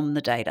theory from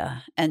the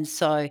data. And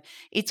so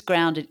it's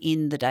grounded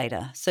in the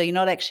data. So you're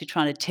not actually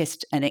trying to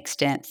test an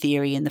extant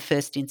theory in the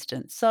first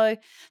instance. So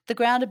the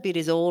grounded bit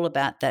is all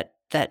about that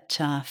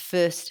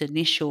first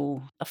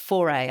initial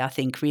foray, I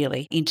think,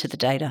 really, into the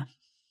data.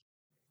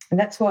 And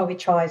that's why we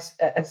try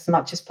as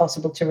much as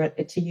possible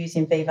to use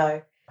in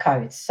vivo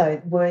codes, so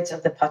words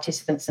of the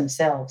participants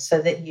themselves, so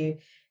that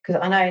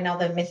because I know in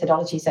other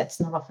methodologies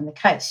that's not often the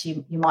case.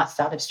 You might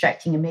start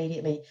abstracting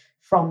immediately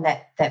from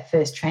that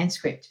first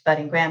transcript, but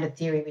in grounded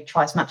theory we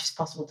try as much as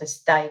possible to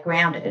stay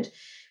grounded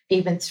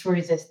even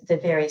through the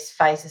various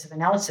phases of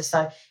analysis.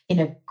 So in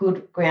a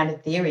good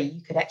grounded theory,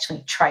 you could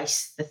actually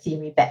trace the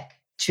theory back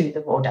to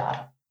the raw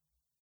data.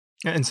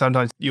 And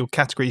sometimes your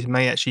categories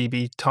may actually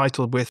be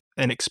titled with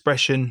an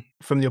expression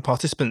from your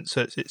participants,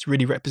 so it's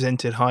really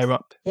represented higher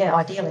up. Yeah,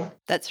 ideally.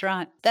 That's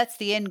right. That's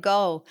the end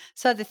goal.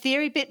 So the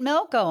theory bit,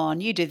 Mel, go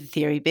on. You do the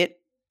theory bit.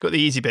 Got the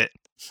easy bit.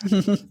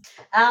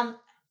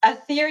 A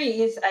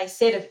theory is a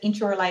set of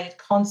interrelated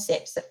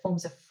concepts that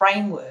forms a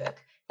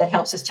framework that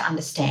helps us to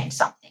understand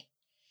something.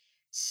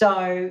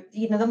 So,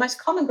 the most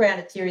common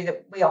grounded theory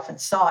that we often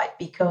cite,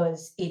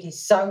 because it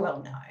is so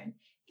well known,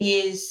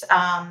 is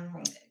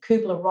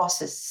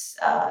Kubler-Ross's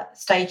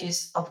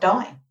stages of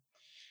dying,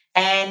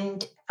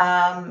 and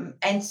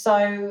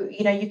so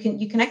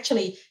you can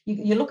actually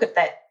you look at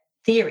that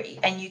theory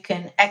and you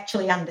can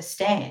actually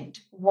understand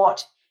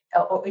what,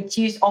 or it's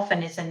used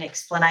often as an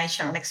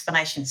explanation or an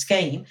explanation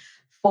scheme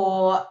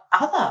for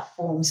other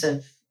forms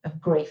of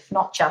of grief,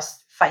 not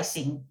just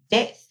facing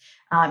death.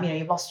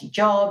 You've lost your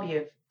job,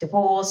 you've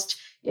divorced,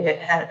 you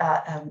had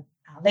a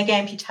leg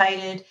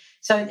amputated.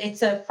 So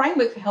it's a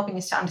framework for helping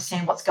us to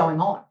understand what's going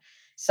on.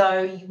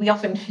 So we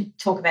often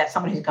talk about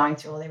someone who's going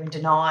through, or they're in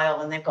denial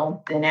and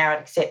they're now at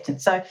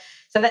acceptance. So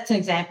that's an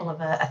example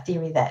of a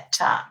theory that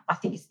I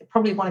think is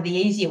probably one of the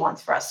easier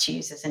ones for us to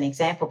use as an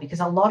example, because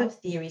a lot of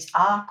theories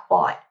are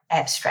quite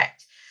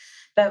abstract.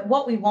 But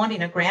what we want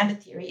in a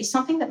grounded theory is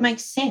something that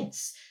makes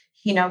sense.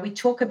 We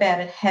talk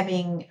about it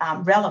having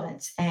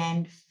relevance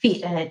and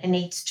fit, and it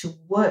needs to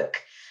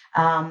work.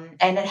 And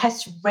it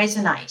has to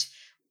resonate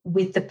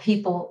with the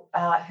people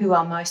who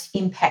are most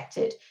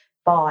impacted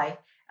by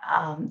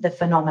the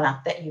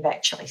phenomena that you've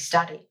actually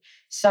studied.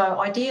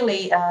 So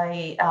ideally,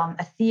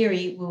 a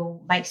theory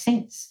will make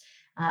sense.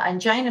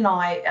 And Jane and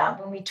I,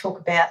 when we talk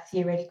about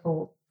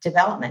theoretical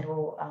development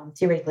or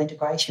theoretical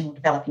integration or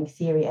developing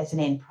theory as an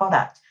end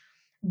product,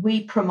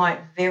 we promote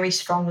very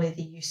strongly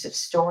the use of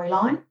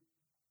storyline.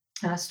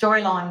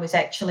 Storyline was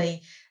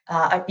actually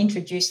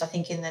introduced, I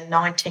think, in the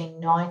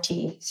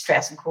 1990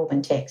 Strauss and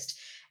Corbin text.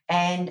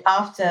 And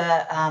after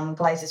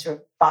Glazer's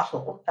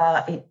rebuttal,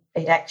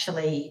 it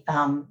actually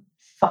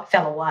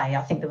fell away.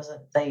 I think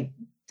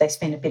they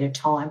spent a bit of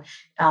time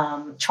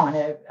trying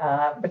to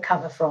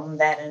recover from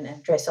that and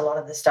address a lot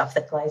of the stuff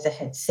that Glazer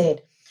had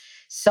said.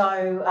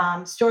 So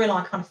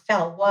storyline kind of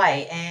fell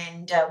away,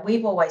 and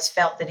we've always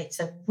felt that it's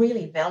a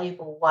really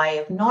valuable way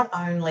of not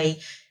only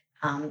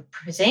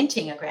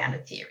presenting a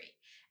grounded theory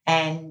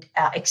and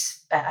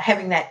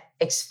having that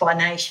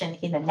explanation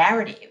in a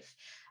narrative,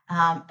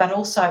 but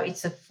also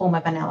it's a form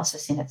of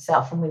analysis in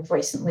itself. And we've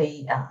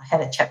recently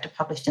had a chapter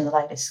published in the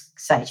latest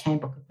Sage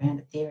Handbook of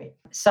Grounded Theory.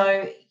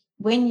 So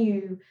when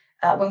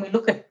we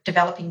look at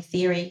developing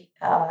theory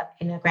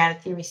in a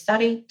grounded theory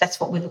study, that's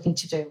what we're looking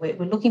to do. We're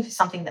looking for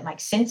something that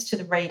makes sense to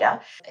the reader,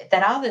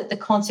 that are the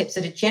concepts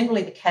that are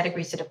generally the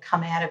categories that have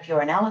come out of your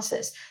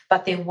analysis,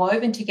 but they're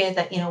woven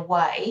together in a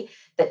way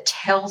that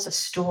tells a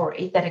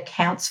story that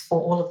accounts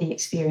for all of the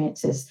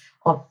experiences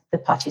of the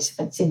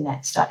participants in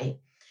that study.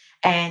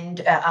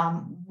 And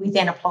we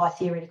then apply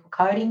theoretical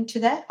coding to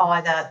that.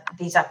 Either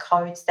these are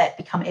codes that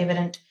become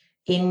evident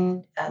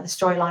in the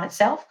storyline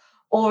itself,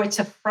 or it's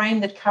a frame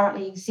that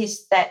currently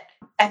exists that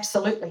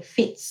absolutely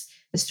fits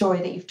the story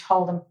that you've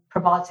told and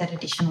provides that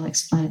additional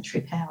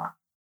explanatory power.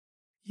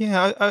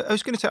 Yeah, I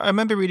was going to say, I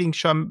remember reading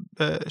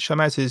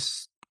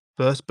Shamaz's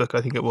first book,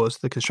 I think it was,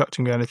 The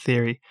Constructing Grounded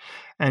Theory,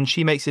 and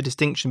she makes a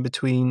distinction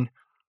between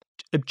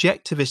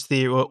objectivist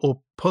theory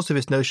or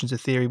positivist notions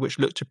of theory which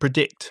look to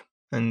predict,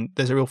 and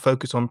there's a real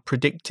focus on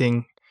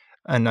predicting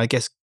and I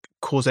guess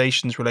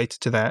causations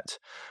related to that,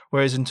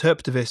 whereas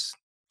interpretivist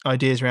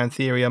ideas around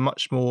theory are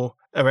much more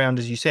around,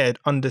 as you said,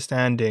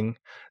 understanding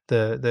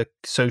the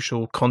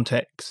social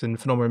context and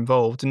phenomena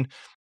involved. And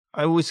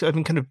I've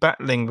been kind of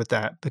battling with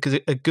that, because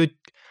a good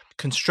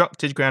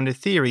constructed grounded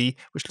theory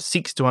which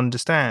seeks to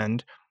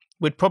understand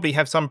would probably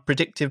have some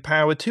predictive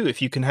power too.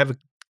 If you can have a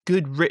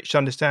good, rich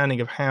understanding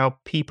of how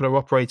people are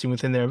operating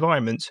within their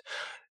environments,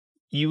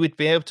 you would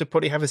be able to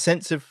probably have a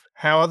sense of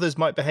how others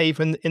might behave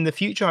in the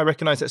future. I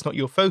recognise that's not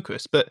your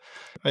focus, but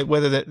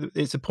whether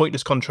it's a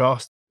pointless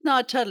contrast. No,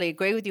 I totally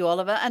agree with you,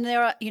 Oliver. And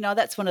there are,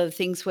 that's one of the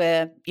things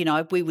where,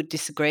 we would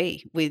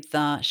disagree with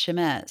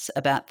Shamaz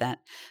about that.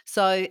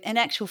 So in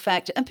actual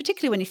fact, and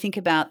particularly when you think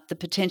about the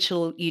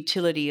potential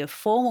utility of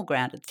formal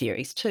grounded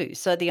theories too.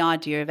 So the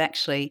idea of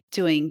actually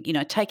doing,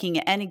 taking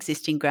an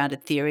existing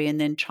grounded theory and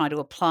then trying to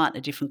apply it in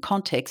a different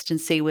context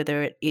and see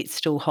whether it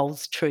still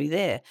holds true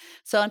there.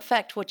 So in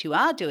fact, what you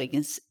are doing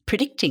is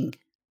predicting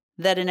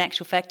that in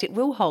actual fact it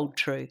will hold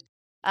true.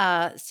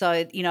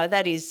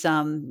 That is,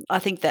 I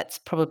think that's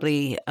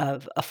probably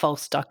a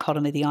false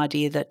dichotomy, the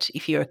idea that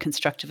if you're a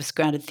constructivist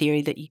grounded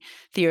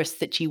theorist,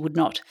 that you would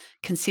not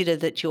consider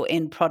that your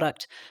end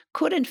product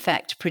could in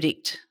fact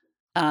predict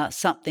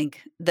something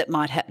that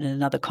might happen in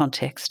another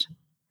context.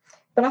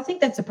 But I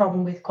think that's a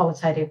problem with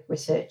qualitative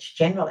research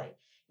generally,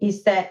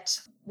 is that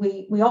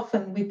we've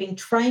been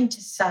trained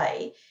to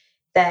say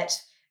that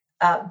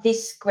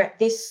this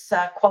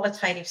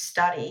qualitative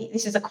study,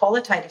 this is a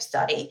qualitative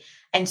study,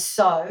 and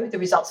so the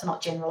results are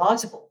not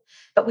generalisable.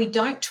 But we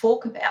don't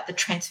talk about the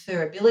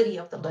transferability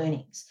of the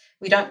learnings.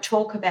 We don't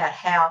talk about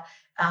how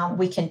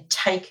we can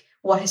take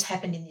what has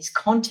happened in this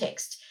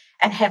context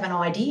and have an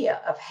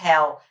idea of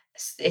how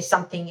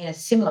something in a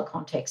similar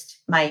context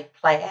may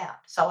play out.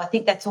 So I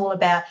think that's all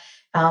about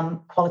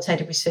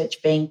qualitative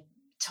research being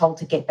told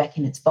to get back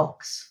in its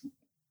box.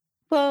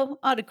 Well,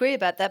 I'd agree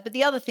about that. But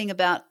the other thing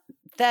about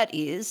that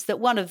is that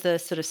one of the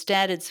sort of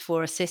standards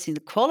for assessing the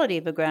quality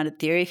of a grounded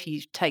theory, if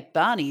you take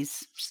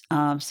Barney's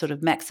sort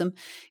of maxim,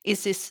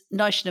 is this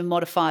notion of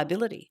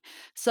modifiability.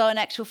 So in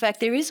actual fact,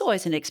 there is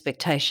always an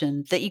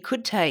expectation that you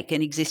could take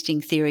an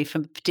existing theory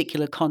from a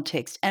particular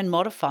context and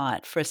modify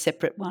it for a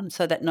separate one.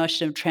 So that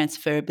notion of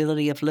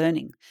transferability of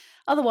learning.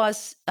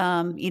 Otherwise,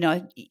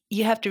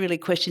 you have to really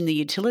question the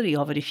utility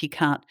of it if you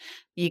can't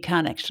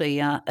actually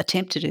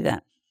attempt to do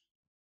that.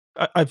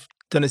 I've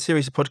done a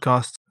series of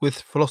podcasts with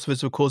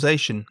philosophers of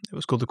causation. It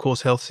was called the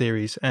Cause Health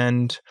series.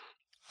 And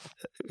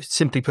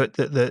simply put,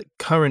 that the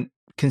current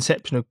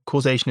conception of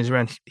causation is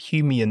around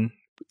Humean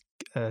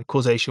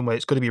causation, where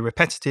it's got to be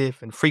repetitive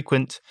and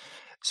frequent,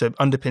 so it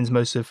underpins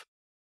most of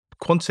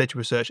quantitative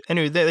research.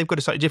 Anyway, they've got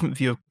a slightly different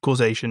view of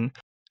causation,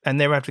 and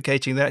they're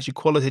advocating that actually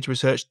qualitative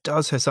research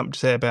does have something to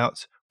say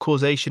about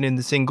causation in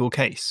the single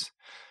case.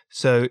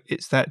 So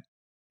it's that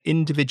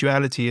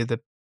individuality of the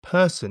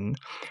person.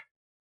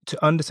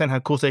 To understand how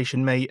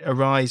causation may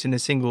arise in a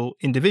single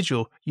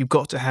individual, you've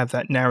got to have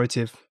that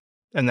narrative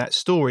and that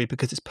story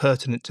because it's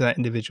pertinent to that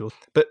individual.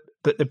 But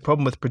the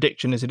problem with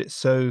prediction is that it's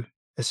so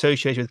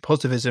associated with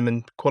positivism,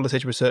 and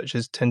qualitative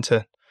researchers tend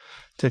to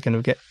kind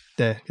of get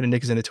their kind of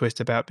knickers in a twist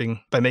about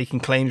by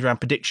making claims around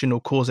prediction or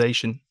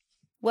causation.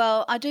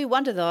 Well, I do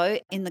wonder, though,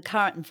 in the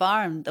current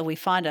environment that we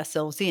find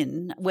ourselves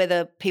in,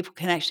 whether people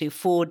can actually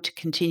afford to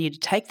continue to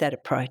take that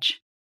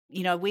approach.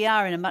 We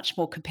are in a much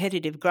more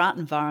competitive grant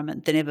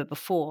environment than ever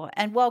before.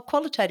 And while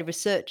qualitative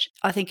research,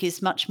 I think,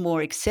 is much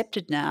more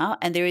accepted now,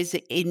 and there is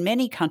in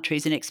many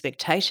countries an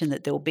expectation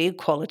that there will be a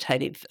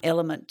qualitative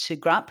element to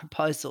grant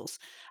proposals,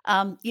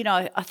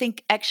 I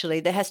think actually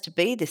there has to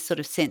be this sort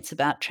of sense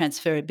about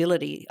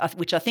transferability,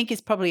 which I think is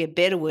probably a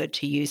better word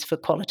to use for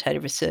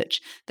qualitative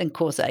research than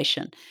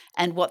causation,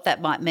 and what that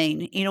might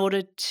mean in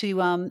order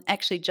to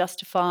actually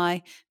justify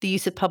the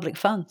use of public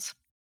funds.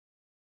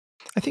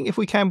 I think if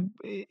we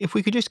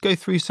could just go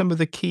through some of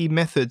the key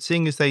methods,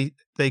 seeing as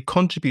they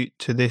contribute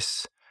to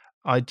this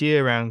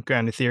idea around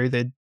grounded theory,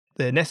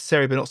 they're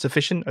necessary but not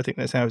sufficient. I think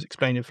that's how it's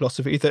explained in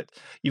philosophy, that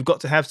you've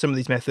got to have some of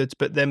these methods,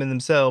 but them in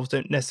themselves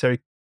don't necessarily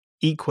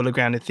equal a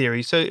grounded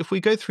theory. So if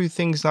we go through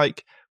things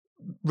like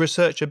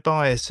researcher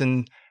bias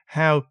and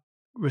how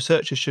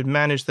researchers should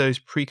manage those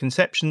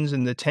preconceptions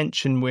and the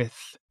tension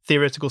with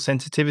theoretical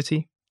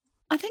sensitivity.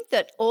 I think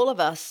that all of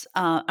us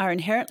are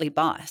inherently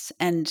biased.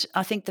 And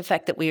I think the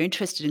fact that we're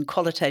interested in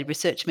qualitative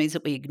research means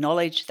that we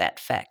acknowledge that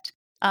fact.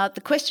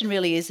 The question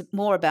really is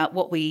more about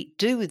what we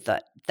do with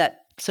that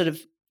sort of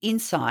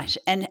insight,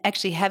 and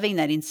actually having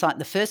that insight in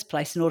the first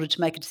place in order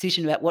to make a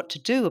decision about what to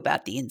do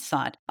about the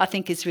insight, I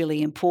think is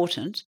really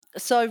important.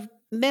 So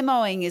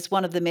memoing is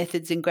one of the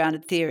methods in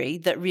grounded theory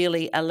that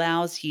really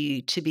allows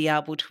you to be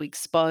able to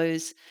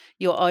expose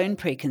your own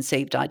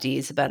preconceived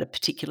ideas about a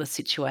particular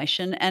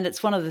situation. And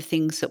it's one of the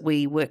things that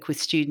we work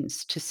with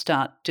students to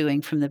start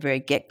doing from the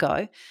very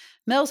get-go.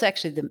 Mel's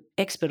actually the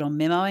expert on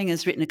memoing,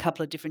 has written a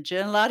couple of different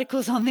journal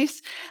articles on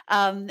this,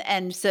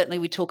 and certainly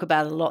we talk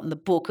about it a lot in the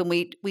book. And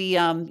we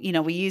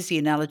use the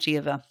analogy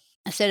of a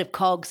set of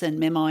cogs, and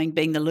memoing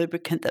being the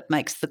lubricant that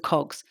makes the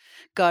cogs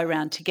go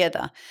around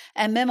together.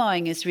 And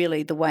memoing is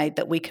really the way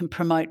that we can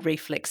promote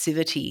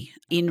reflexivity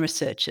in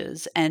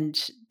researchers,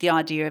 and the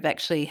idea of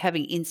actually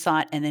having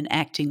insight and then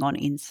acting on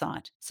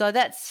insight. So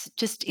that's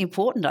just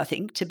important, I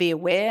think, to be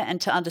aware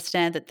and to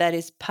understand that that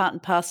is part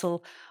and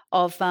parcel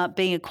of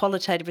being a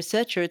qualitative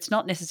researcher. It's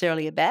not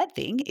necessarily a bad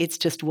thing. It's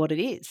just what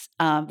it is.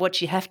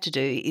 What you have to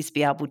do is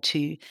be able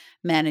to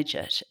manage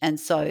it. And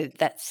so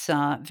that's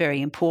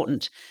very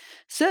important.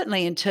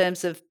 Certainly in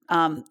terms of,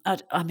 a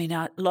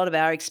lot of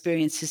our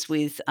experiences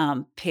with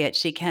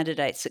PhD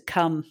candidates that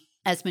come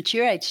as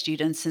mature age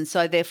students, and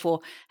so therefore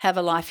have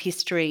a life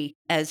history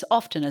as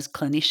often as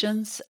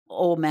clinicians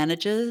or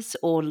managers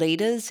or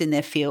leaders in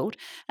their field.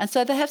 And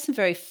so they have some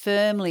very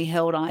firmly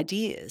held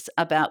ideas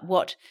about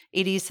what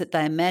it is that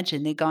they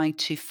imagine they're going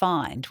to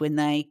find when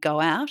they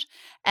go out.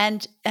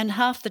 And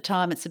half the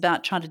time it's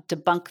about trying to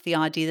debunk the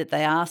idea that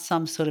they are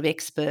some sort of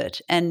expert,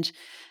 and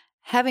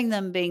having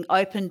them being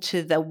open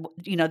to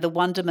the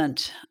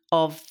wonderment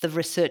of the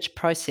research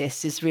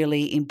process is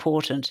really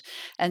important.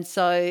 And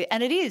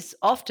it is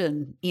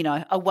often,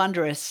 a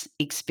wondrous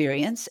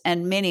experience.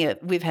 And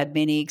we've had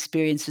many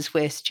experiences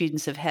where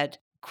students have had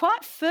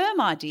quite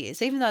firm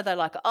ideas, even though they're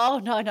like,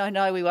 oh,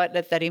 no, we won't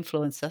let that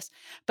influence us.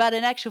 But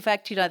in actual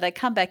fact, they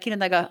come back in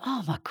and they go,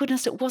 oh my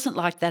goodness, it wasn't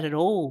like that at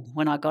all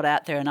when I got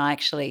out there and I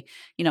actually,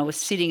 was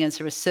sitting as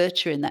a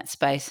researcher in that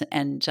space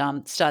and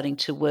starting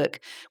to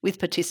work with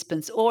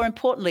participants, or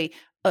importantly,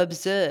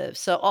 observe.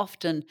 So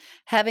often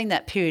having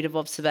that period of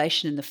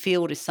observation in the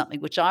field is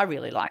something which I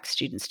really like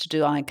students to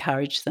do. I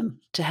encourage them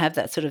to have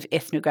that sort of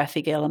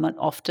ethnographic element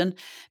often,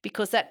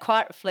 because that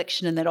quiet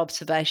reflection and that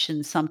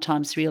observation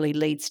sometimes really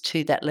leads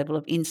to that level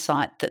of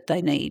insight that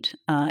they need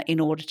in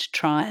order to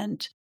try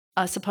and,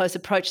 I suppose,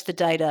 approach the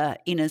data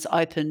in as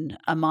open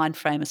a mind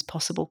frame as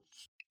possible.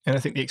 And I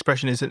think the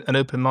expression is an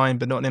open mind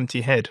but not an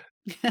empty head.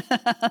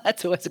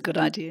 That's always a good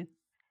idea.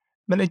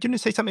 Melanie, do you want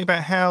to say something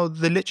about how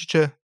the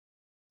literature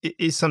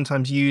is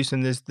sometimes used,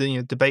 and there's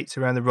the debates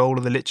around the role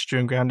of the literature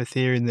in grounded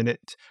theory, and then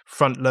it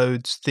front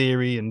loads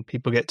theory and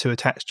people get too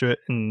attached to it,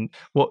 and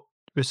what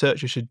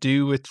researchers should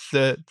do with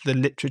the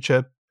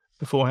literature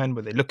beforehand,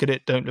 where they look at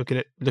it, don't look at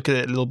it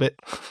a little bit?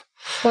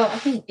 Well, I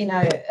think,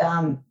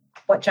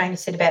 what Jamie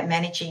said about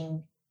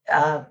managing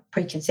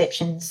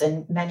preconceptions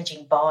and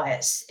managing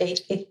bias,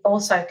 it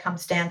also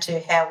comes down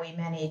to how we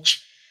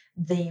manage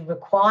the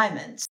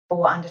requirements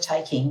for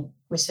undertaking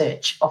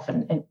research,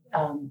 often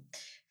in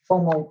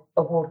formal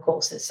award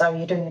courses. So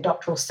you're doing a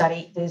doctoral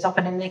study, there's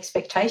often an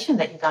expectation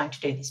that you're going to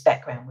do this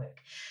background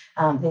work.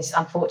 There's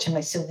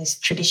unfortunately still this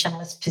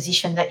traditionalist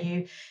position that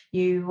you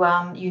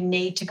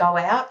need to go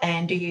out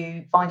and do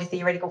you find a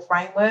theoretical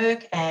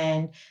framework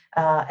and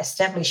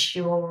establish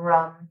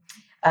your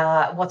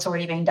what's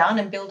already been done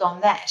and build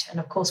on that. And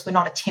of course, we're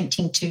not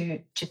attempting to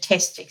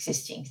test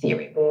existing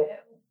theory.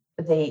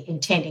 The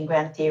intent in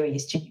grounded theory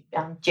is to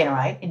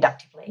generate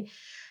inductively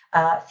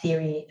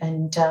theory,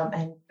 and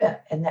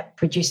that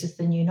produces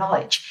the new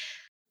knowledge.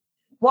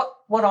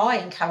 What I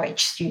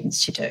encourage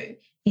students to do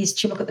is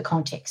to look at the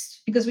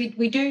context, because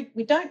we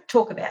don't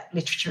talk about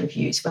literature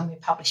reviews when we're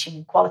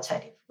publishing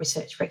qualitative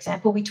research, for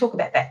example. We talk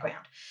about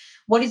background.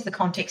 What is the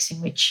context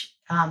in which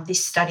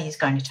this study is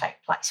going to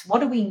take place? What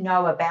do we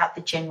know about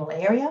the general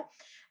area?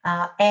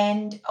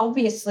 And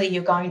obviously,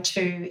 you're going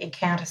to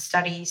encounter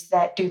studies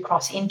that do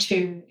cross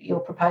into your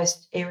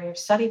proposed area of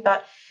study,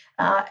 but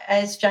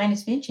as Jane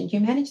has mentioned,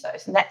 you manage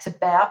those, and that's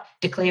about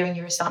declaring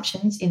your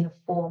assumptions in the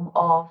form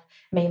of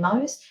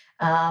memos,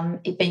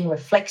 it being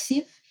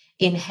reflexive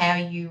in how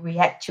you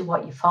react to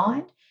what you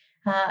find.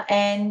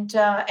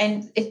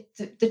 The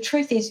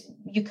truth is,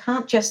 you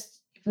can't just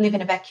live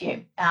in a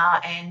vacuum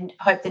and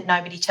hope that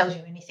nobody tells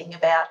you anything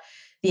about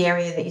the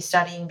area that you're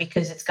studying,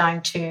 because it's going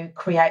to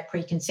create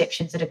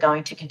preconceptions that are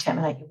going to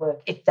contaminate your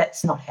work.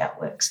 That's not how it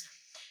works.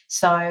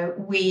 So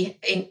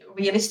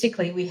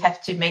realistically, we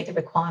have to meet the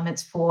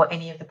requirements for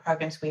any of the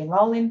programs we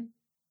enrol in.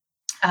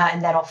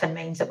 And that often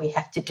means that we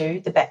have to do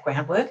the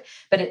background work,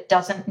 but it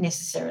doesn't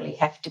necessarily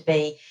have to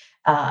be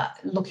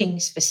looking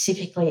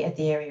specifically at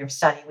the area of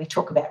study. We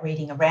talk about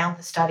reading around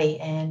the study,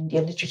 and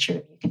your literature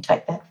review can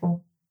take that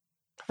form.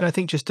 And I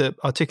think just to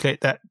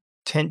articulate that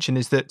tension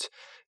is that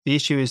the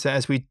issue is that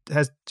as we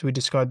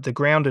described the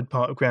grounded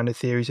part of grounded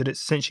theory, is that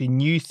it's essentially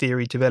new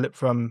theory developed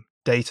from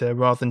data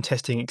rather than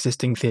testing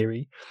existing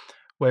theory,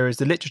 whereas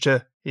the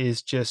literature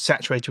is just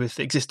saturated with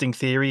existing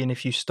theory, and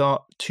if you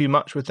start too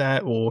much with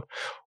that or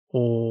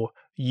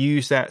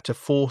use that to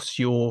force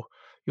your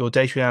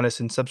data analysis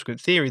and subsequent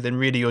theory, then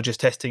really you're just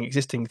testing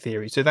existing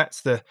theory. So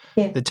that's the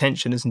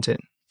tension, isn't it?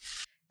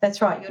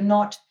 That's right.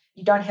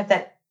 You don't have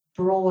that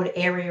broad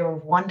area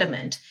of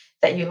wonderment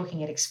that you're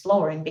looking at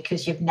exploring,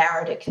 because you've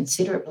narrowed it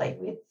considerably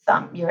with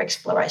your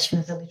exploration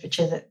of the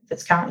literature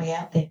that's currently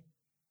out there.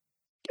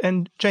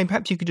 And Jane,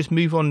 perhaps you could just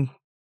move on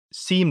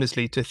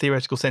seamlessly to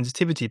theoretical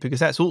sensitivity,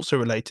 because that's also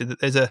related.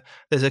 That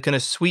there's a kind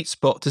of sweet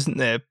spot, isn't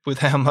there, with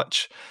how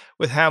much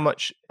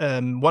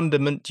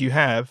wonderment you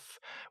have,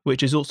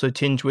 which is also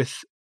tinged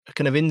with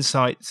kind of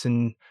insights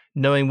and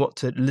knowing what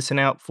to listen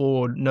out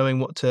for, knowing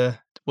what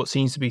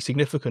seems to be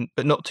significant,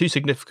 but not too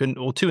significant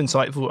or too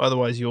insightful.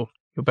 Otherwise, you're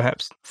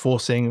perhaps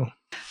forcing.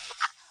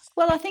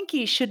 Well, I think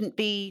you shouldn't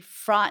be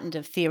frightened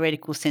of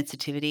theoretical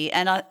sensitivity.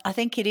 And I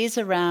think it is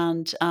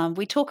around,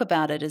 we talk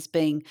about it as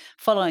being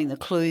following the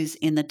clues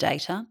in the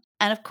data.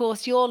 And of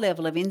course, your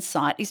level of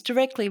insight is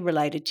directly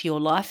related to your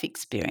life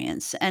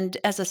experience. And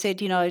as I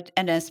said,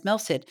 and as Mel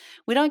said,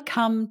 we don't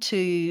come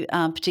to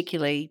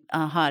particularly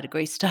higher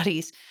degree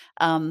studies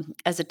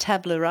as a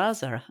tabula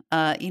rasa.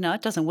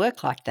 It doesn't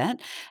work like that.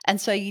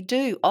 And so you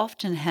do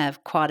often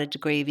have quite a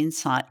degree of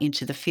insight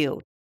into the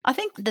field. I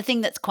think the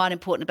thing that's quite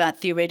important about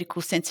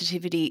theoretical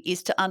sensitivity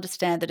is to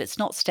understand that it's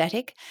not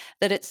static,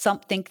 that it's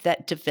something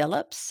that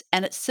develops,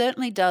 and it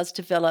certainly does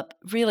develop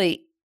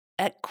really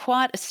at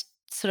quite a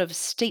sort of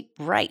steep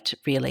rate,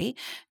 really,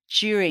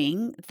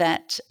 during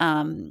that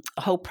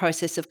whole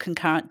process of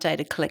concurrent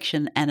data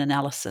collection and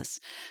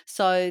analysis.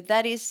 So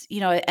that is,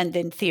 and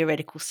then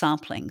theoretical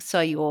sampling.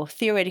 So your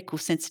theoretical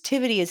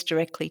sensitivity is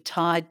directly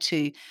tied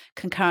to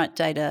concurrent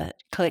data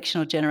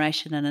collection or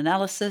generation and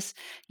analysis.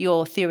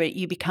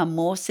 You become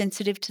more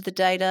sensitive to the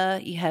data,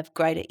 you have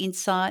greater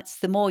insights.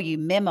 The more you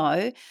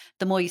memo,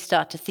 the more you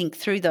start to think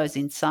through those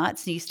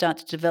insights, and you start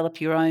to develop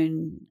your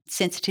own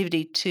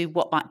sensitivity to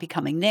what might be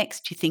coming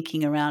next. You're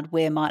thinking around,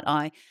 where might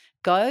I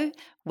go?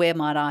 Where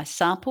might I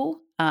sample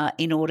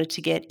in order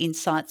to get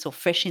insights or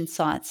fresh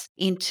insights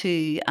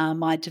into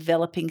my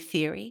developing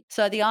theory?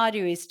 So the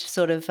idea is to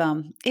sort of,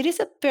 it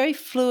is a very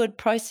fluid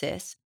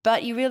process,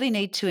 but you really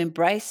need to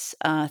embrace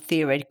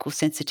theoretical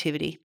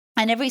sensitivity.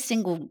 And every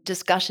single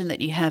discussion that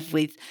you have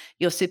with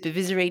your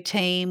supervisory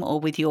team or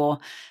with your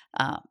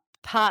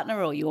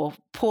partner or your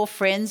poor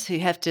friends who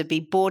have to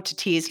be bored to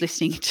tears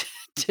listening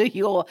to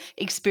your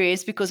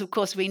experience, because of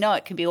course we know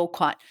it can be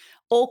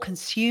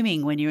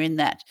all-consuming when you're in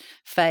that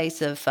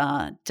phase of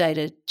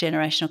data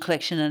generation or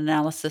collection and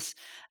analysis.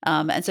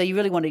 And so you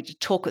really wanted to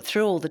talk it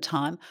through all the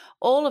time.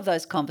 All of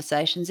those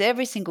conversations,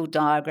 every single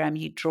diagram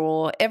you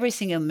draw, every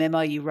single memo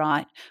you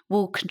write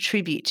will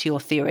contribute to your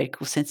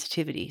theoretical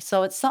sensitivity.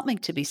 So it's something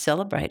to be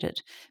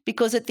celebrated,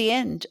 because at the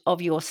end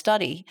of your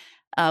study,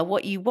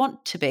 what you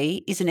want to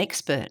be is an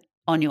expert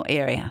on your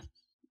area.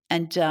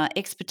 And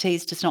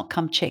expertise does not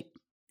come cheap.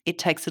 It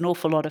takes an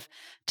awful lot of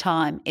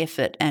time,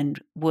 effort,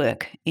 and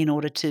work in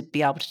order to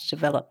be able to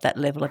develop that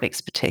level of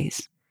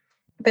expertise.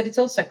 But it's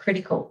also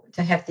critical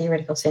to have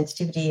theoretical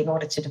sensitivity in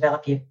order to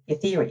develop your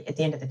theory at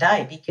the end of the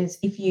day, because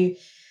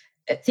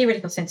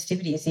theoretical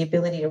sensitivity is the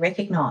ability to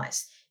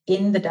recognise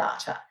in the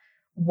data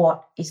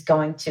what is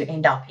going to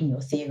end up in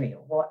your theory,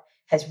 or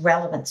has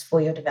relevance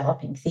for your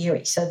developing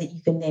theory, so that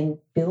you can then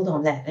build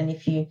on that. And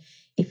if you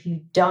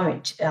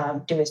don't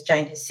do as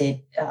Jane has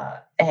said,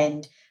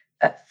 and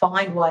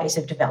find ways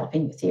of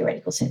developing your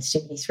theoretical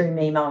sensitivity through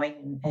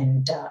memoing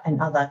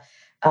and other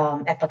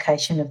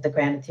application of the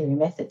grounded theory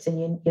methods,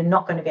 and you're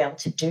not going to be able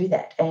to do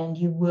that, and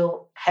you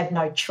will have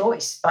no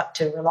choice but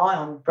to rely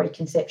on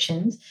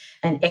preconceptions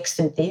and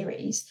extant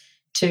theories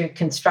to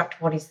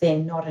construct what is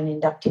then not an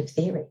inductive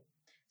theory.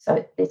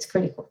 So it's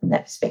critical from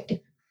that perspective.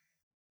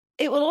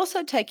 It will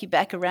also take you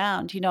back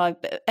around,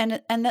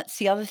 and that's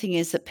the other thing,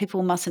 is that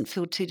people mustn't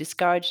feel too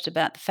discouraged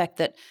about the fact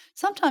that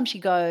sometimes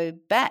you go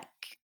back,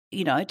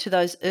 to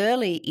those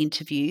early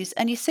interviews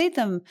and you see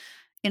them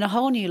in a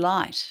whole new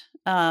light.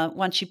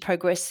 Once you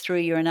progress through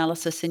your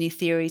analysis and your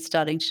theory is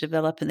starting to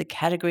develop and the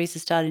categories are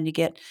starting to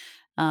get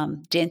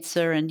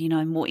denser and,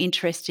 more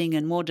interesting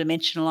and more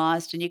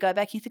dimensionalized, and you go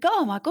back and you think,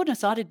 oh my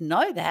goodness, I didn't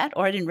know that,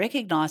 or I didn't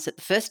recognize it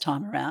the first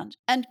time around.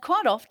 And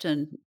quite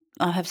often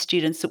I have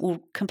students that will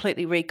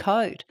completely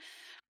recode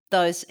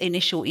those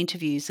initial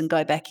interviews and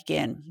go back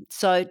again.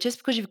 So just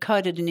because you've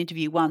coded an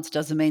interview once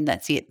doesn't mean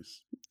that's it.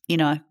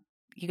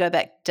 You go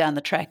back down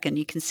the track and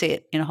you can see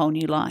it in a whole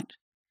new light.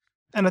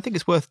 And I think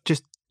it's worth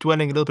just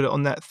dwelling a little bit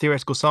on that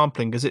theoretical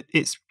sampling, because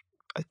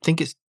I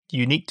think it's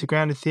unique to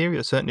grounded theory,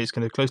 or certainly it's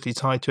kind of closely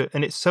tied to it.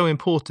 And it's so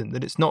important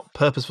that it's not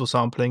purposeful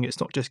sampling. It's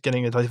not just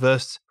getting a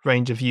diverse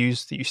range of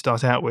views that you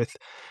start out with,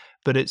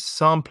 but it's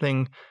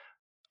sampling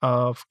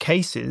of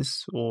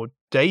cases or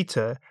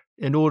data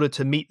in order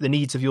to meet the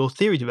needs of your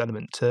theory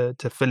development, to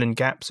fill in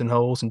gaps and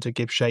holes and to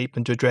give shape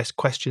and to address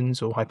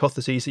questions or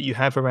hypotheses that you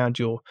have around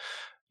your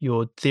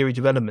theory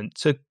development.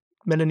 So,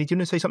 Melanie, do you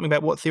want to say something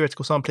about what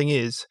theoretical sampling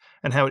is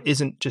and how it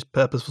isn't just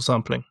purposeful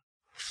sampling?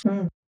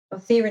 Well,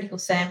 theoretical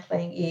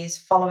sampling is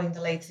following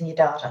the leads in your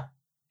data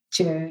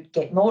to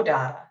get more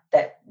data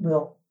that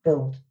will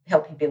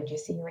help you build your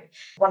theory.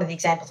 One of the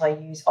examples I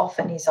use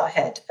often is I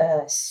had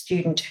a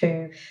student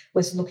who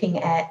was looking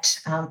at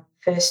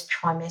first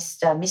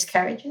trimester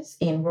miscarriages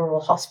in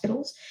rural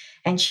hospitals,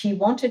 and she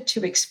wanted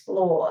to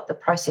explore the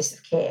process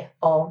of care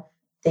of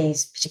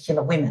these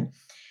particular women.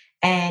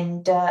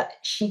 And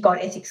she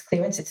got ethics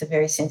clearance. It's a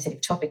very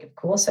sensitive topic, of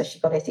course, so she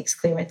got ethics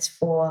clearance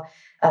for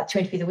to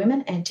interview the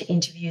women and to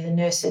interview the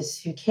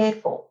nurses who cared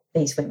for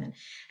these women.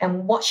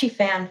 And what she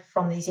found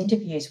from these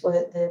interviews were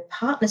the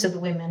partners of the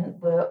women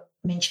were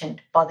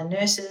mentioned by the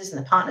nurses and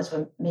the partners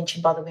were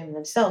mentioned by the women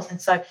themselves. And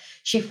so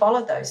she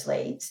followed those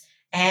leads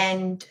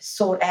and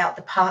sought out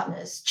the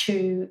partners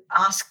to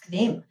ask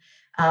them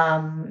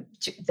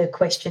the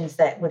questions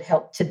that would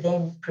help to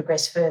then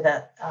progress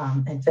further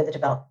and further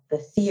develop the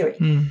theory.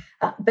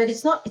 But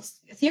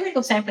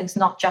theoretical sampling is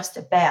not just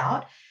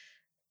about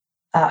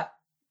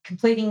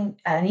completing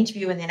an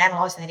interview and then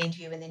analysing that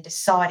interview and then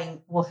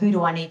deciding, well, who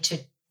do I need to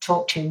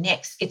talk to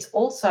next? It's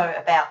also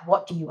about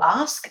what do you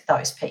ask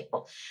those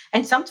people.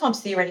 And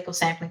sometimes theoretical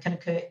sampling can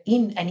occur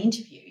in an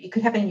interview. You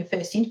could have it in your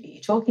first interview.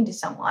 You're talking to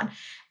someone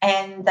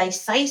and they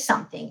say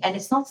something and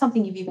it's not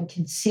something you've even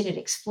considered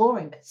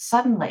exploring, but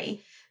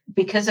suddenly,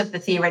 because of the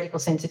theoretical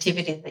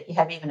sensitivity that you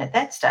have even at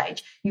that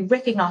stage, you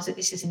recognise that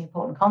this is an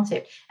important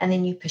concept and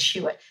then you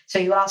pursue it. So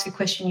you ask a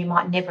question you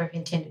might never have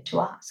intended to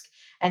ask.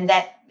 And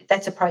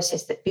that's a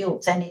process that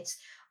builds. And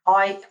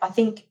I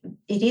think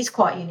it is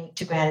quite unique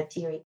to grounded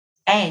theory.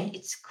 And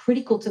it's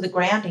critical to the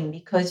grounding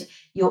because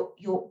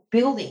you're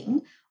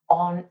building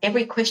on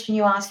every question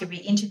you ask, every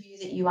interview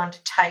that you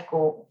undertake,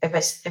 or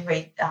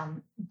every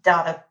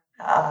data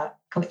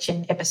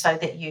collection episode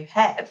that you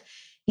have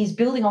is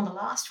building on the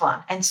last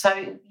one. And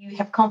so you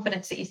have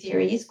confidence that your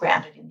theory is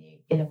grounded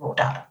in the raw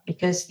data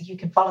because you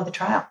can follow the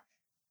trail.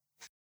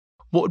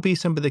 What would be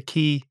some of the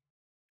key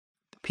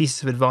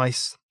pieces of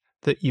advice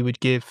that you would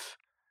give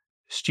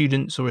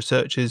students or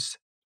researchers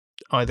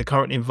either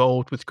currently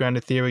involved with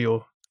grounded theory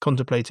or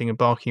contemplating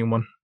embarking on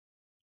one?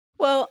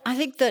 Well, I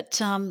think that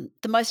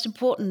the most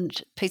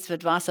important piece of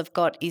advice I've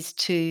got is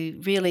to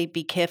really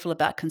be careful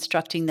about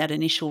constructing that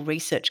initial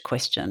research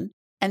question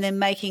and then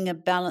making a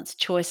balanced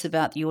choice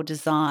about your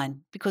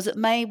design, because it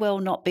may well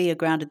not be a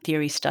grounded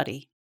theory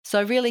study.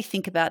 So really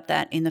think about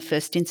that in the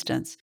first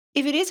instance.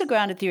 If it is a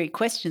grounded theory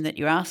question that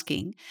you're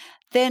asking,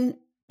 then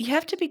you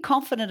have to be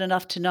confident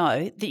enough to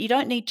know that you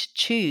don't need to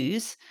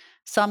choose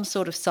some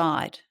sort of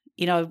side.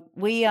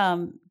 We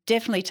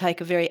definitely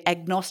take a very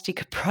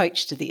agnostic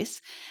approach to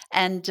this,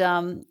 and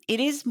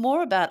it is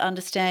more about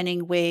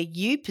understanding where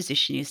you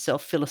position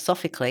yourself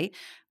philosophically,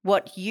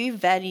 what you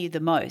value the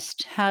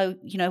most, how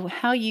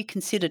you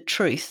consider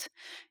truth.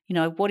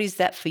 What is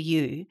that for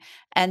you?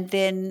 And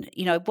then,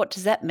 what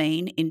does that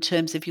mean in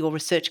terms of your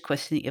research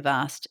question that you've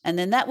asked? And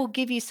then that will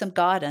give you some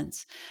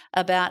guidance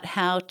about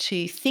how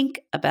to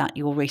think about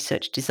your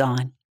research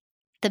design.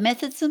 The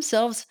methods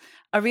themselves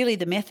are really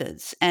the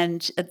methods.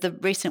 And at the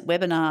recent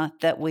webinar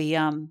that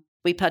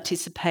we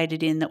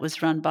participated in that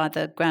was run by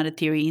the Grounded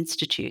Theory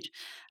Institute,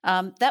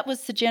 That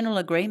was the general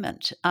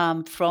agreement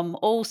from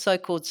all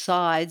so-called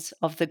sides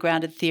of the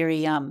grounded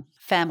theory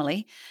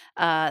family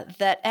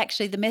that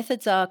actually the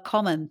methods are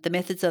common, the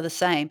methods are the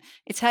same.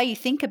 It's how you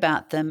think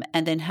about them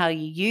and then how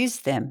you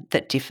use them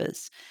that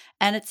differs.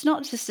 And it's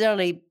not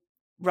necessarily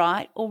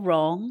right or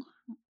wrong.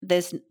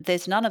 There's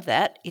none of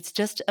that. It's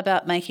just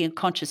about making a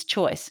conscious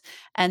choice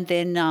and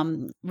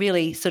then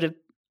really sort of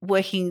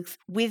working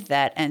with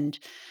that and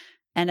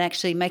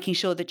actually making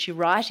sure that you're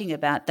writing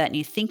about that and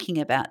you're thinking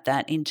about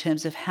that in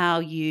terms of how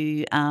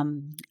you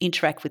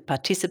interact with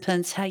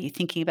participants, how you're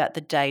thinking about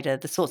the data,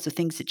 the sorts of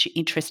things that you're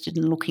interested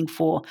in looking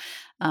for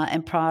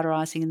and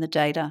prioritising in the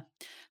data.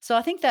 So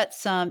I think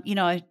that's,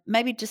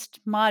 maybe just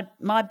my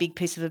big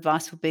piece of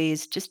advice would be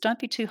is just don't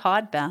be too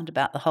hidebound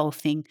about the whole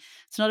thing.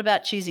 It's not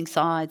about choosing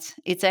sides.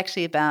 It's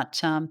actually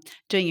about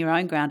doing your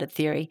own grounded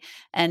theory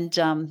and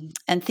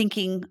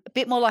thinking a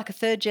bit more like a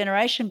third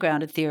generation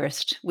grounded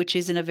theorist, which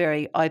is in a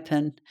very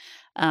open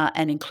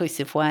and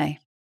inclusive way.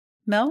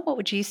 Mel, what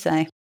would you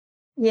say?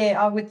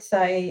 Yeah, I would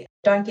say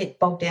don't get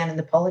bogged down in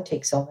the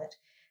politics of it.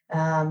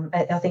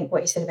 I think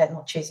what you said about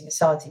not choosing a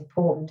side is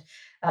important.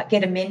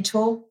 Get a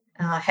mentor,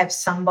 have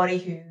somebody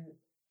who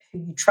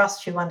you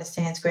trust, who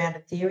understands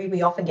grounded theory.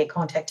 We often get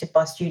contacted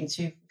by students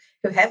who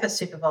have a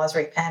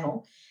supervisory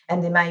panel,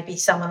 and there may be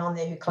someone on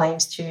there who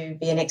claims to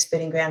be an expert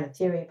in grounded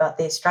theory, but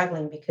they're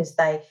struggling because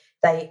they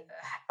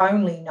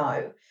only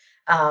know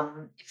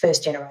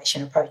first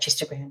generation approaches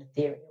to grounded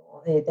theory,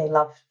 or they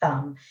love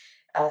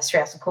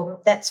Strauss and Corbin.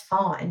 That's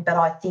fine, but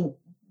I think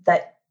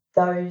that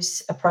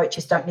those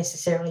approaches don't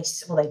necessarily,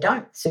 they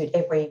don't suit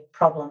every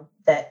problem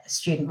that a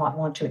student might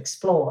want to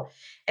explore.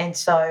 And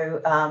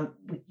so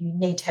you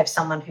need to have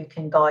someone who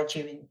can guide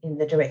you in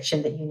the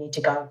direction that you need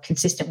to go,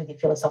 consistent with your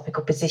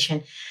philosophical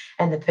position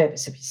and the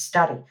purpose of your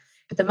study.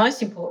 But the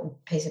most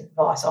important piece of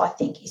advice, I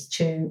think, is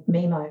to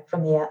memo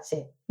from the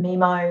outset.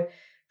 Memo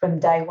from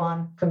day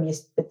one, from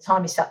the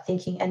time you start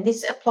thinking. And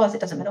this applies,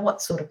 it doesn't matter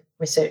what sort of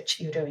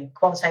research you're doing,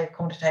 qualitative,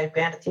 quantitative,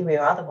 grounded theory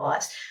or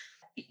otherwise.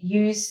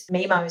 Use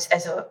memos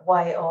as a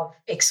way of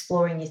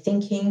exploring your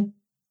thinking.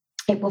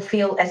 It will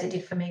feel, as it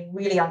did for me,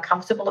 really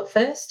uncomfortable at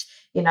first.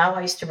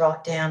 I used to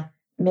write down,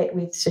 met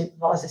with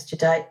supervisors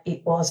today,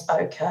 it was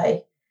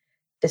okay,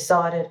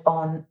 decided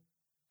on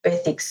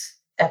ethics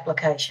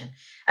application.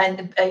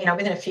 And,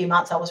 within a few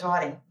months I was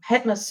writing,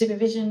 had my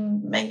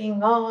supervision meeting,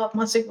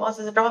 my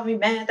supervisors are driving me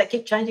mad, they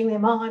keep changing their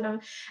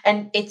mind.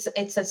 And it's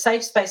a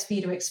safe space for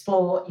you to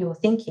explore your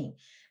thinking.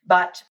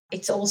 But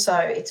it's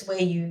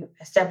where you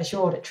establish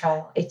your audit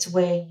trail. It's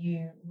where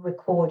you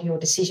record your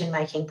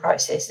decision-making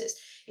processes.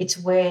 It's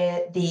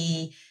where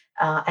the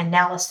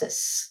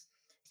analysis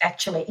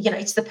actually,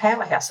 it's the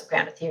powerhouse of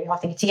grounded theory. I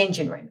think it's the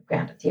engine room of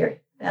grounded theory,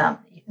 the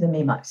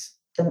memos,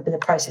 the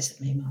process of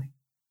memoing.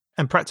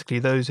 And practically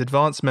those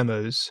advanced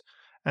memos,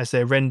 as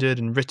they're rendered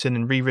and written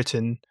and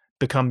rewritten,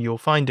 become your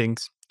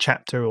findings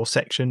chapter or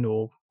section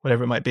or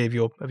whatever it might be of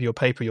your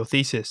paper, your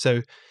thesis.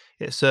 So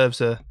it serves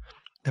a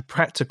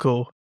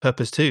practical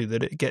purpose too,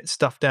 that it gets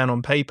stuff down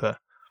on paper.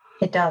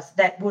 It does.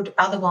 That would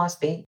otherwise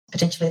be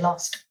potentially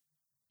lost.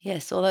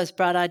 Yes, all those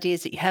bright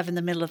ideas that you have in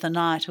the middle of the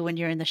night or when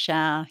you're in the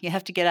shower, you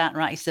have to get out and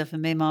write yourself a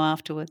memo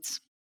afterwards.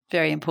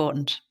 Very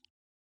important.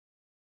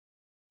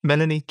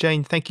 Melanie,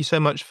 Jane, thank you so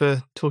much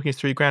for talking us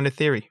through grounded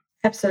theory.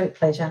 Absolute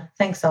pleasure.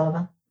 Thanks,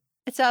 Oliver.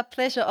 It's our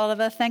pleasure,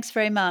 Oliver. Thanks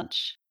very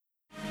much.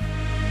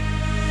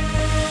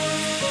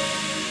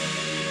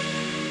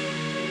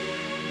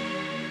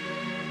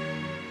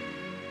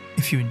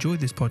 If you enjoyed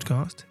this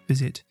podcast,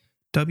 visit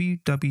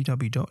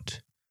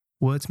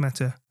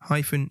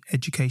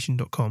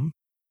www.wordsmatter-education.com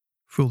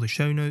for all the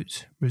show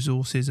notes,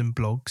 resources and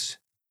blogs,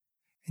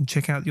 and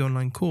check out the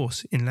online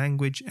course in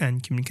language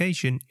and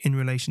communication in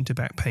relation to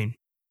back pain.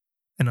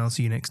 And I'll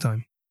see you next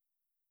time.